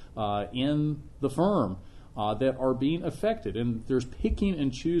stakeholders in the firm that are being affected, and there's picking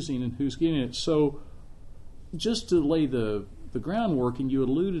and choosing and who's getting it. So just to lay the groundwork, and you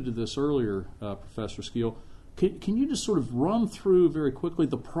alluded to this earlier, Professor Skeel, can you just sort of run through very quickly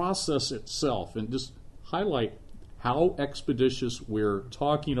the process itself and just highlight how expeditious we're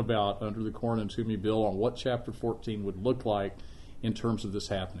talking about under the Cornyn and Toomey bill on what Chapter 14 would look like in terms of this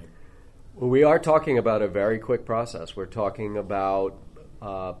happening? Well, we are talking about a very quick process. We're talking about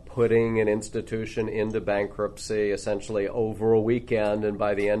putting an institution into bankruptcy essentially over a weekend, and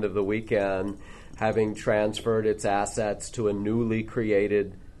by the end of the weekend, having transferred its assets to a newly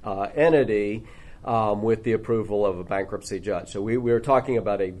created entity with the approval of a bankruptcy judge. So we're talking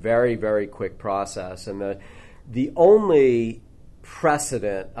about a very, very quick process. And the only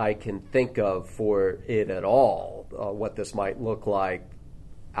precedent I can think of for it at all, what this might look like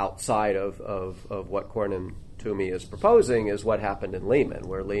outside of what Cornyn Toomey is proposing, is what happened in Lehman,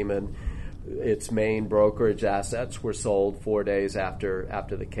 where Lehman, its main brokerage assets were sold 4 days after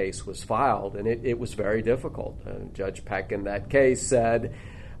the case was filed, and it was very difficult. Judge Peck in that case said,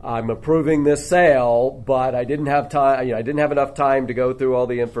 "I'm approving this sale, but I didn't have time. I didn't have enough time to go through all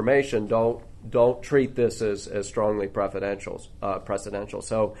the information. Don't treat this as strongly precedential."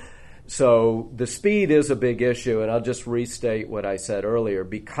 So the speed is a big issue, and I'll just restate what I said earlier.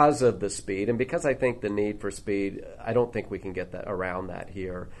 Because of the speed, and because I think the need for speed, I don't think we can get that around that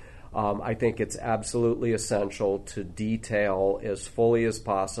here. I think it's absolutely essential to detail as fully as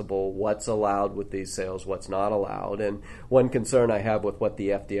possible what's allowed with these sales, what's not allowed. And one concern I have with what the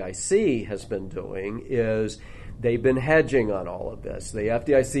FDIC has been doing is they've been hedging on all of this. The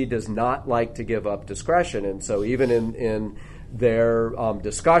FDIC does not like to give up discretion, and so even in their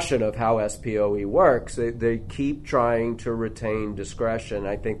discussion of how SPOE works, they keep trying to retain discretion.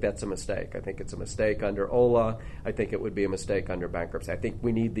 I think that's a mistake. I think it's a mistake under OLA. I think it would be a mistake under bankruptcy. I think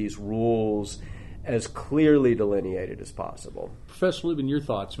we need these rules as clearly delineated as possible. Professor Lubin, your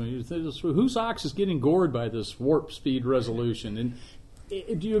thoughts? I mean, whose ox is getting gored by this warp speed resolution? And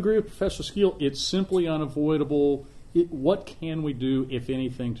do you agree with Professor Skeel? It's simply unavoidable. What can we do, if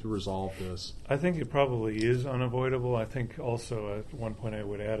anything, to resolve this? I think it probably is unavoidable. I think also at one point I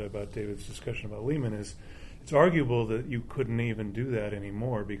would add about David's discussion about Lehman is it's arguable that you couldn't even do that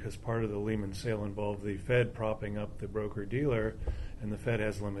anymore because part of the Lehman sale involved the Fed propping up the broker-dealer, and the Fed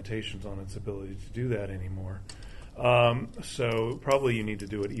has limitations on its ability to do that anymore. So probably you need to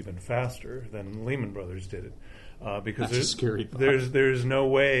do it even faster than Lehman Brothers did it. Because That's a scary thought. There's no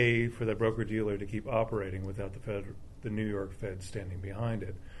way for the broker-dealer to keep operating without the New York Fed standing behind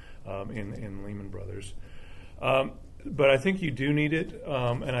it in Lehman Brothers. But I think you do need it,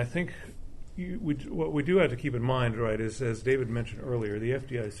 and I think what we do have to keep in mind, right, is as David mentioned earlier, the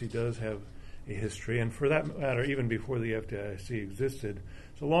FDIC does have a history, and for that matter, even before the FDIC existed,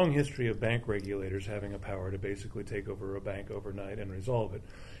 it's a long history of bank regulators having a power to basically take over a bank overnight and resolve it.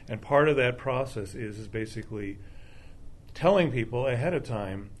 And part of that process is basically telling people ahead of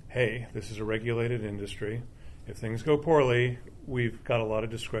time, hey, this is a regulated industry. If things go poorly, we've got a lot of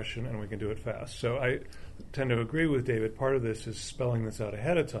discretion and we can do it fast. So I tend to agree with David. Part of this is spelling this out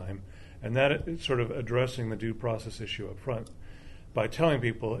ahead of time, and that is sort of addressing the due process issue up front by telling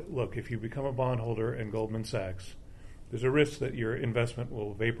people, look, if you become a bondholder in Goldman Sachs, there's a risk that your investment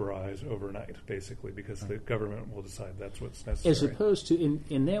will vaporize overnight, basically, because the government will decide that's what's necessary. As opposed to,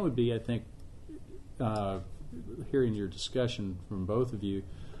 and that would be, I think, hearing your discussion from both of you,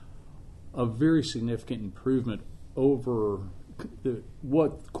 a very significant improvement over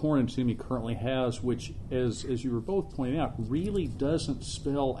what Corn and Toomey currently has, which, as you were both pointing out, really doesn't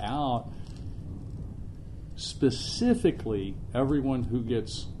spell out specifically everyone who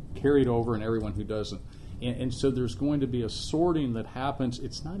gets carried over and everyone who doesn't. And so there's going to be a sorting that happens.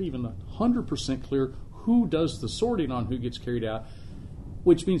 It's not even 100% clear who does the sorting on who gets carried out,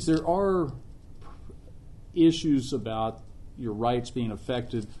 which means there are issues about your rights being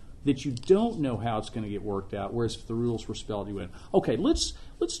affected that you don't know how it's going to get worked out, whereas if the rules were spelled, you would. Okay, let's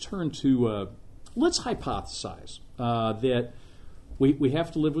turn to, let's hypothesize that we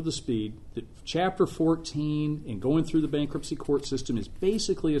have to live with the speed, that Chapter 14 and going through the bankruptcy court system is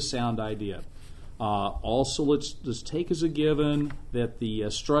basically a sound idea. Also, let's take as a given that the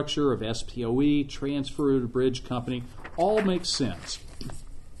structure of SPOE, transfer to bridge company, all makes sense.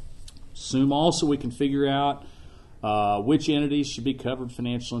 Assume also we can figure out which entities should be covered,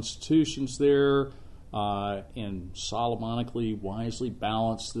 financial institutions there, and Solomonically, wisely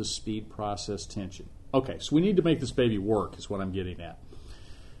balance this speed process tension. Okay, so we need to make this baby work is what I'm getting at.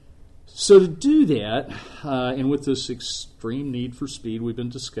 So to do that, and with this extreme need for speed we've been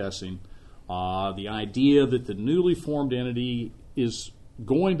discussing, the idea that the newly formed entity is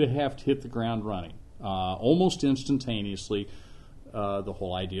going to have to hit the ground running almost instantaneously. The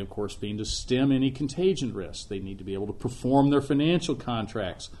whole idea, of course, being to stem any contagion risk. They need to be able to perform their financial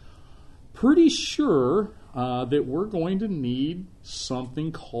contracts. Pretty sure that we're going to need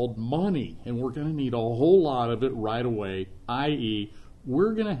something called money, and we're going to need a whole lot of it right away, i.e.,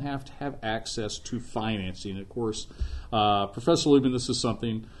 we're going to have access to financing. Of course, Professor Lubin, this is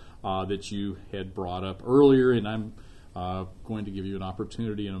something that you had brought up earlier, and I'm going to give you an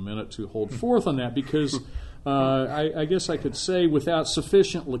opportunity in a minute to hold forth on that because I guess I could say without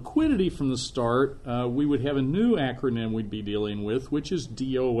sufficient liquidity from the start, we would have a new acronym we'd be dealing with, which is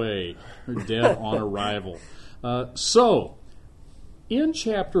DOA, or Debt on Arrival. So, in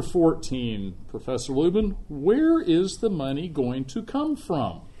Chapter 14, Professor Lubin, where is the money going to come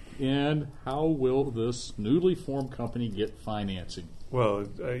from? And how will this newly formed company get financing? Well,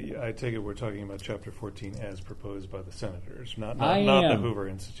 I take it we're talking about Chapter 14 as proposed by the senators, not the Hoover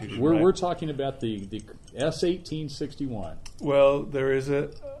Institution. We're talking about the S-1861. Well, there is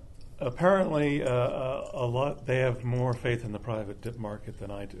apparently a lot. They have more faith in the private dip market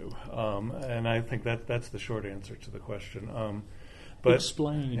than I do, and I think that's the short answer to the question. But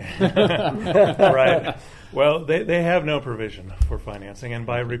explain. Right. Well, they have no provision for financing, and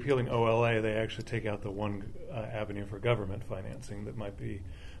by repealing OLA, they actually take out the one avenue for government financing that might be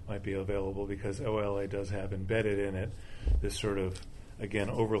available, because OLA does have embedded in it this sort of again,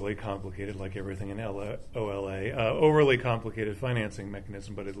 overly complicated, like everything in OLA, overly complicated financing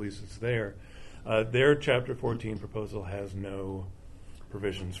mechanism, but at least it's there. Their Chapter 14 proposal has no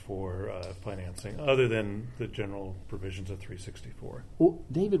provisions for financing other than the general provisions of 364. Well,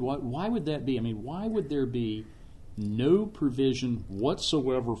 David, why would that be? I mean, why would there be no provision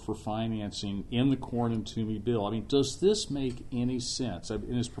whatsoever for financing in the Cornyn and Toomey bill? I mean, does this make any sense?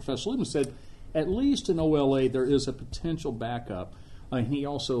 And as Professor Liebman said, at least in OLA there is a potential backup. And he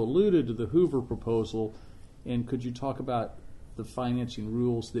also alluded to the Hoover proposal. And could you talk about the financing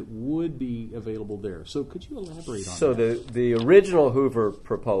rules that would be available there? So could you elaborate on that? So the original Hoover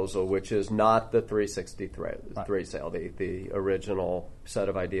proposal, which is not the 363 sale, the original set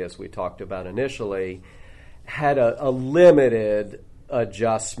of ideas we talked about initially, had a limited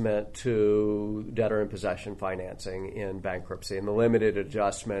adjustment to debtor in possession financing in bankruptcy. And the limited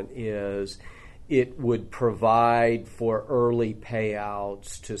adjustment is it would provide for early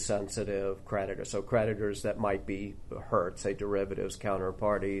payouts to sensitive creditors. So creditors that might be hurt, say derivatives,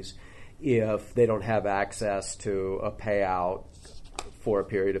 counterparties, if they don't have access to a payout for a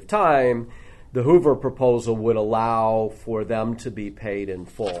period of time. The Hoover proposal would allow for them to be paid in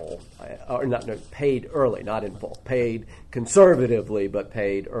full, or not paid early, not in full, paid conservatively, but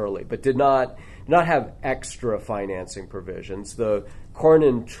paid early, but did not have extra financing provisions. The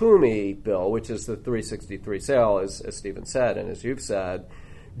Cornyn-Toomey bill, which is the 363 sale, as Stephen said, and as you've said,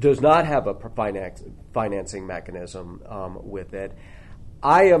 does not have a financing mechanism with it.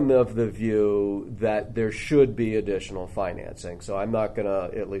 I am of the view that there should be additional financing, so I'm not going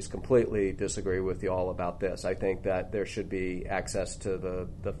to at least completely disagree with you all about this. I think that there should be access to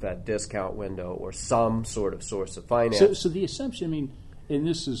the Fed discount window or some sort of source of finance. So the assumption, I mean, and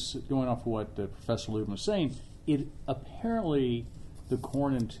this is going off of what Professor Liebman was saying, it apparently the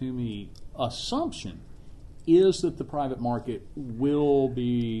Cornyn-Toomey assumption is that the private market will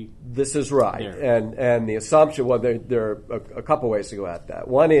be This is right. there. And the assumption, well, there are a couple ways to go at that.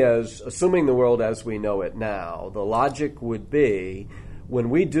 One is, assuming the world as we know it now, the logic would be when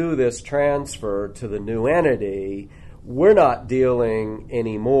we do this transfer to the new entity, we're not dealing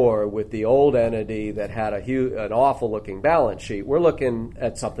anymore with the old entity that had an awful-looking balance sheet. We're looking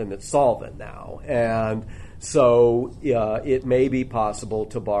at something that's solvent now. And so it may be possible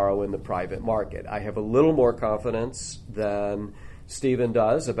to borrow in the private market. I have a little more confidence than Stephen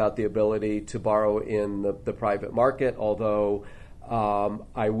does about the ability to borrow in the private market, although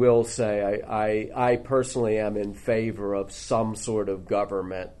I will say I personally am in favor of some sort of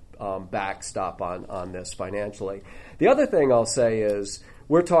government backstop on this financially. The other thing I'll say is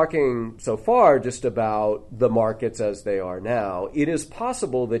we're talking so far just about the markets as they are now. It is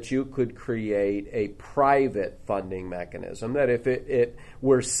possible that you could create a private funding mechanism that if it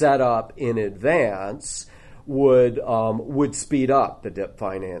were set up in advance would speed up the DIP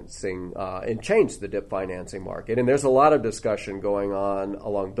financing and change the DIP financing market. And there's a lot of discussion going on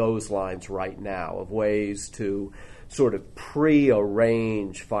along those lines right now of ways to sort of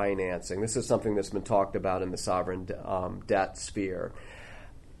pre-arrange financing. This is something that's been talked about in the sovereign debt sphere.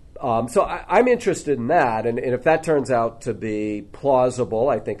 So I'm interested in that, and if that turns out to be plausible,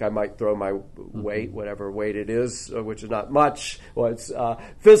 I think I might throw my weight, whatever weight it is, which is not much. Well, its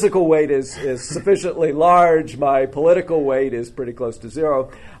physical weight is sufficiently large. My political weight is pretty close to zero.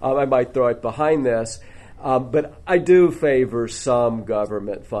 I might throw it behind this. But I do favor some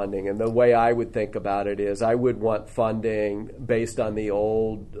government funding, and the way I would think about it is I would want funding based on the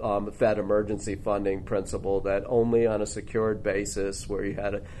old Fed emergency funding principle that only on a secured basis where you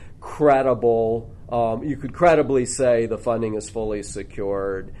had a credible, you could credibly say the funding is fully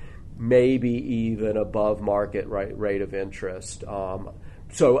secured, maybe even above market rate of interest.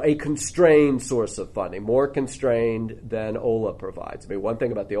 So a constrained source of funding, more constrained than OLA provides. I mean, one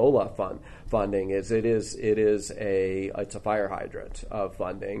thing about the OLA funding is it's a fire hydrant of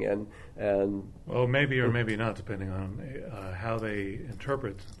funding, and well, maybe or maybe not, depending on how they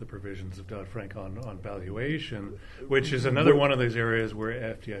interpret the provisions of Dodd-Frank on valuation, which is another one of those areas where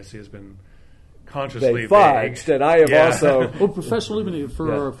FDIC has been consciously fudged, and I have also. Well, Professor Liebman,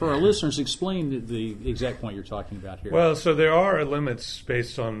 for our listeners, explain the exact point you're talking about here. Well, so there are limits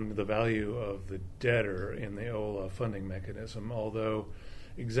based on the value of the debtor in the OLA funding mechanism, although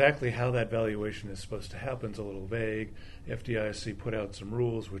exactly how that valuation is supposed to happen is a little vague. FDIC put out some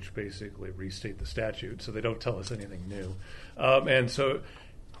rules which basically restate the statute, so they don't tell us anything new. And so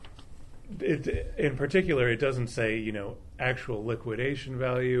in particular, it doesn't say, actual liquidation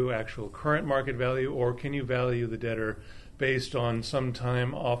value, actual current market value, or can you value the debtor based on some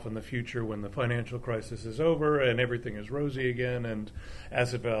time off in the future when the financial crisis is over and everything is rosy again and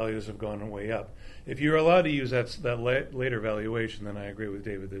asset values have gone way up. If you're allowed to use that later valuation, then I agree with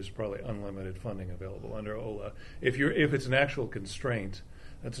David. There's probably unlimited funding available under OLA. If it's an actual constraint,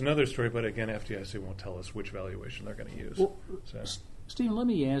 that's another story. But again, FDIC won't tell us which valuation they're going to use. Well, Stephen, let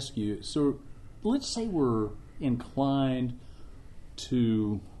me ask you. So, let's say we're inclined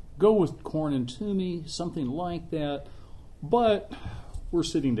to go with Corn and Toomey, something like that. But we're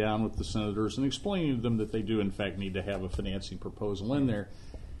sitting down with the senators and explaining to them that they do, in fact, need to have a financing proposal in there.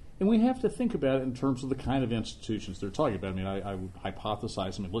 And we have to think about it in terms of the kind of institutions they're talking about. I mean, I would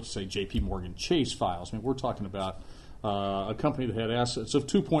hypothesize, let's say J.P. Morgan Chase files. We're talking about a company that had assets of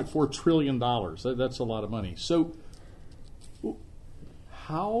 $2.4 trillion. That's a lot of money. So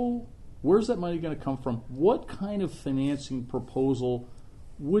where's that money going to come from? What kind of financing proposal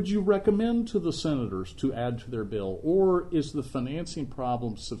would you recommend to the senators to add to their bill? Or is the financing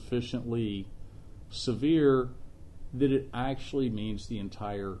problem sufficiently severe that it actually means the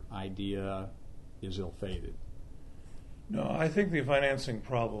entire idea is ill-fated? No, I think the financing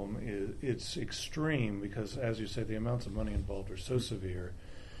problem it's extreme because, as you say, the amounts of money involved are so severe,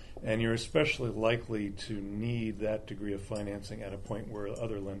 and you're especially likely to need that degree of financing at a point where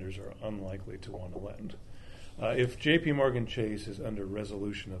other lenders are unlikely to want to lend. If J.P. Morgan Chase is under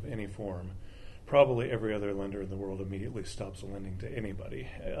resolution of any form, probably every other lender in the world immediately stops lending to anybody,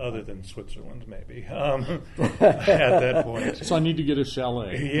 other than Switzerland, maybe, at that point. So I need to get a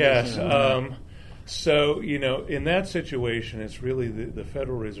chalet. Yes. So, in that situation, it's really the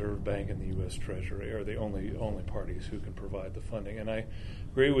Federal Reserve Bank and the U.S. Treasury are the only parties who can provide the funding. And I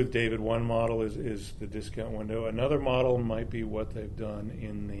agree with David. One model is the discount window. Another model might be what they've done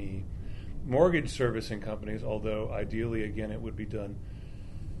in the mortgage servicing companies, although ideally, again, it would be done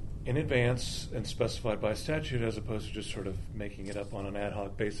in advance and specified by statute as opposed to just sort of making it up on an ad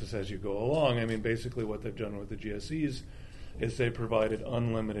hoc basis as you go along. Basically what they've done with the GSEs is they provided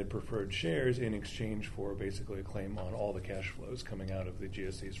unlimited preferred shares in exchange for basically a claim on all the cash flows coming out of the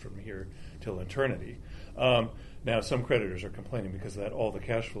GSEs from here till eternity. Now, some creditors are complaining because that all the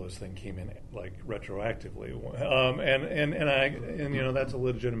cash flows thing came in like retroactively, and that's a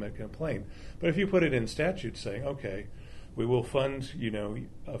legitimate complaint. But if you put it in statute saying, okay, we will fund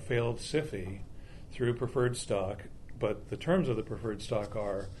a failed SIFI through preferred stock, but the terms of the preferred stock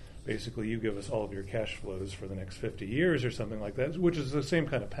are basically you give us all of your cash flows for the next 50 years or something like that, which is the same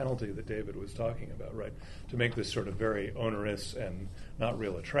kind of penalty that David was talking about, right? To make this sort of very onerous and not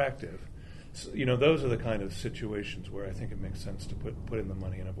real attractive. So, those are the kind of situations where I think it makes sense to put in the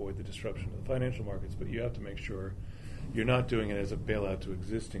money and avoid the disruption of the financial markets, but you have to make sure you're not doing it as a bailout to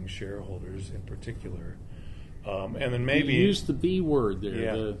existing shareholders in particular. And then maybe you use the B word there.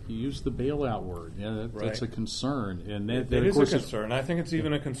 Yeah. You use the bailout word. Yeah, that's a concern, and that it of is a course concern. I think it's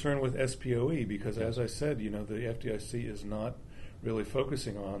even a concern with SPOE because, as I said, the FDIC is not really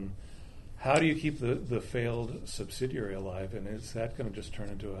focusing on how do you keep the failed subsidiary alive, and is that going to just turn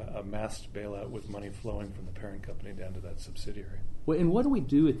into a massed bailout with money flowing from the parent company down to that subsidiary? Well, and what do we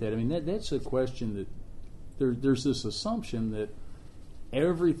do with that? That's a question that there's this assumption that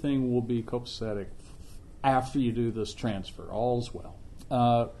everything will be copacetic after you do this transfer. All's well.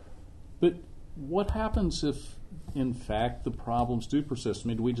 But what happens if, in fact, the problems do persist?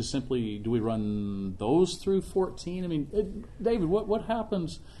 Do we just do we run those through 14? David, what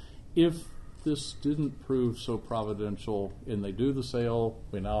happens if this didn't prove so providential and they do the sale,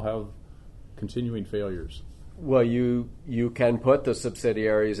 we now have continuing failures? Well, you can put the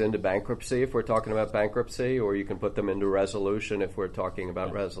subsidiaries into bankruptcy if we're talking about bankruptcy, or you can put them into resolution if we're talking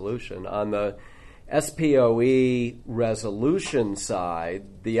about resolution. On the SPOE resolution side,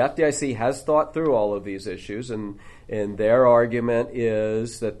 the FDIC has thought through all of these issues, and their argument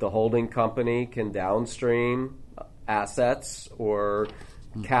is that the holding company can downstream assets or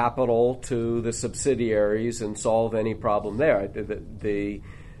capital to the subsidiaries and solve any problem there.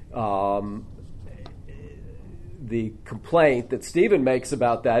 The complaint that Stephen makes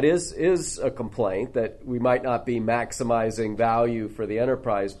about that is a complaint that we might not be maximizing value for the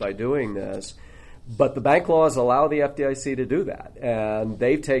enterprise by doing this. But the bank laws allow the FDIC to do that, and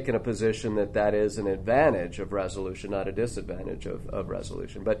they've taken a position that is an advantage of resolution, not a disadvantage of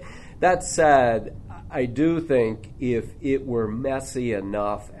resolution. But that said, I do think if it were messy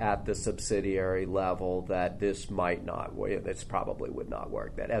enough at the subsidiary level that this might not work, this probably would not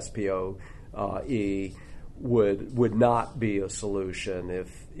work, that SPOE would not be a solution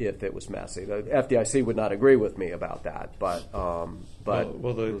if it was messy. The FDIC would not agree with me about that, but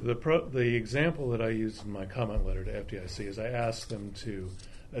the example that I used in my comment letter to FDIC is I asked them to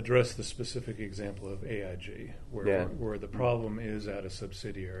address the specific example of AIG, where the problem is at a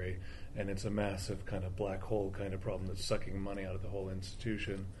subsidiary and it's a massive kind of black hole kind of problem that's sucking money out of the whole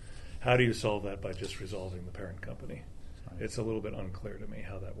institution. How do you solve that by just resolving the parent company? Right. It's a little bit unclear to me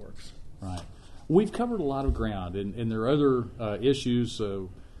how that works. Right. We've covered a lot of ground, and there are other issues that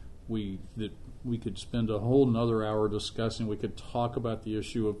we could spend a whole another hour discussing. We could talk about the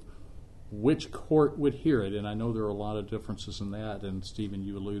issue of which court would hear it, and I know there are a lot of differences in that, and Stephen,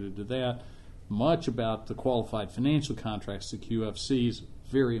 you alluded to that. Much about the qualified financial contracts, the QFCs,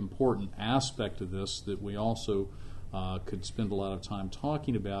 very important aspect of this that we also could spend a lot of time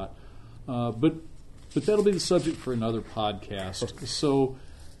talking about. But that'll be the subject for another podcast. So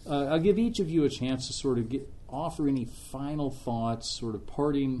I'll give each of you a chance to sort of offer any final thoughts, sort of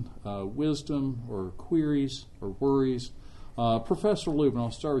parting wisdom or queries or worries. Professor Lubin,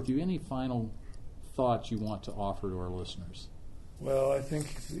 I'll start with you. Any final thoughts you want to offer to our listeners? Well, I think,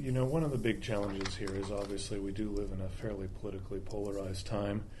 one of the big challenges here is obviously we do live in a fairly politically polarized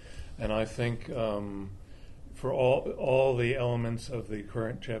time. And I think for all the elements of the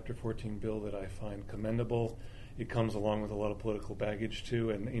current Chapter 14 bill that I find commendable, it comes along with a lot of political baggage too.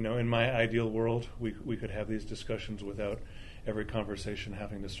 And, in my ideal world, we could have these discussions without every conversation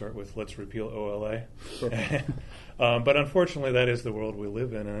having to start with, let's repeal OLA. But unfortunately, that is the world we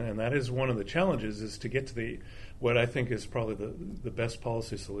live in. And that is one of the challenges, is to get to what I think is probably the best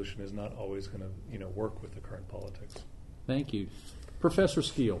policy solution is not always going to work with the current politics. Thank you. Professor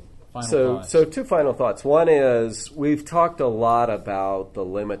Skeel, final thoughts. So two final thoughts. One is we've talked a lot about the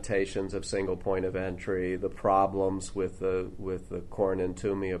limitations of single point of entry, the problems with the Corn and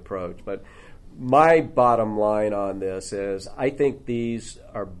Toomey approach. But my bottom line on this is I think these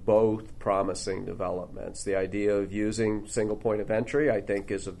are both promising developments. The idea of using single point of entry, I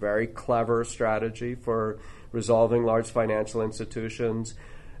think, is a very clever strategy for resolving large financial institutions.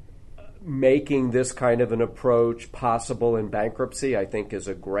 Making this kind of an approach possible in bankruptcy, I think, is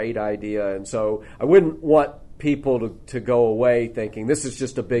a great idea. And so I wouldn't want people to go away thinking this is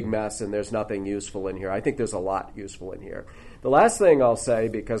just a big mess and there's nothing useful in here. I think there's a lot useful in here. The last thing I'll say,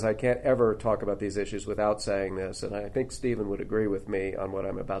 because I can't ever talk about these issues without saying this, and I think Stephen would agree with me on what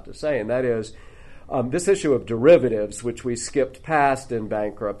I'm about to say, and that is this issue of derivatives, which we skipped past in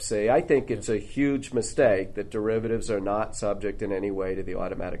bankruptcy. I think it's a huge mistake that derivatives are not subject in any way to the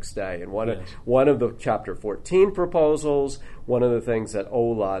automatic stay. And one of the Chapter 14 proposals, one of the things that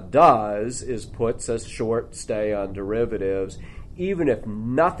OLA does is puts a short stay on derivatives. Even if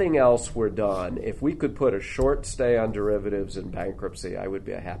nothing else were done, if we could put a short stay on derivatives in bankruptcy, I would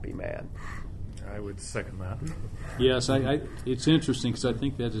be a happy man. I would second that. Yes, it's interesting because I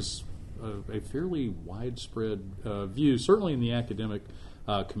think that is a fairly widespread view, certainly in the academic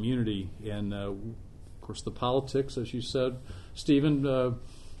community. And, of course, the politics, as you said, Stephen,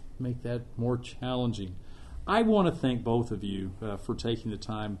 make that more challenging. I want to thank both of you for taking the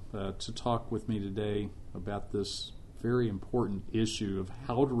time to talk with me today about this very important issue of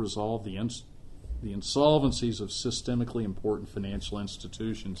how to resolve the insolvencies of systemically important financial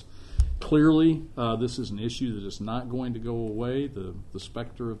institutions. Clearly, this is an issue that is not going to go away. The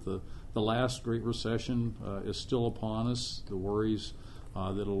specter of the last Great Recession is still upon us. The worries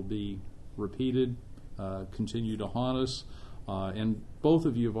that it'll be repeated continue to haunt us. And both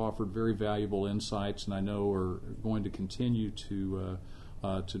of you have offered very valuable insights, and I know are going to continue to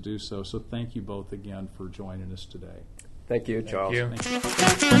do so. So thank you both again for joining us today. Thank you, Charles. Thank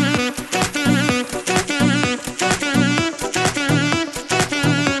you.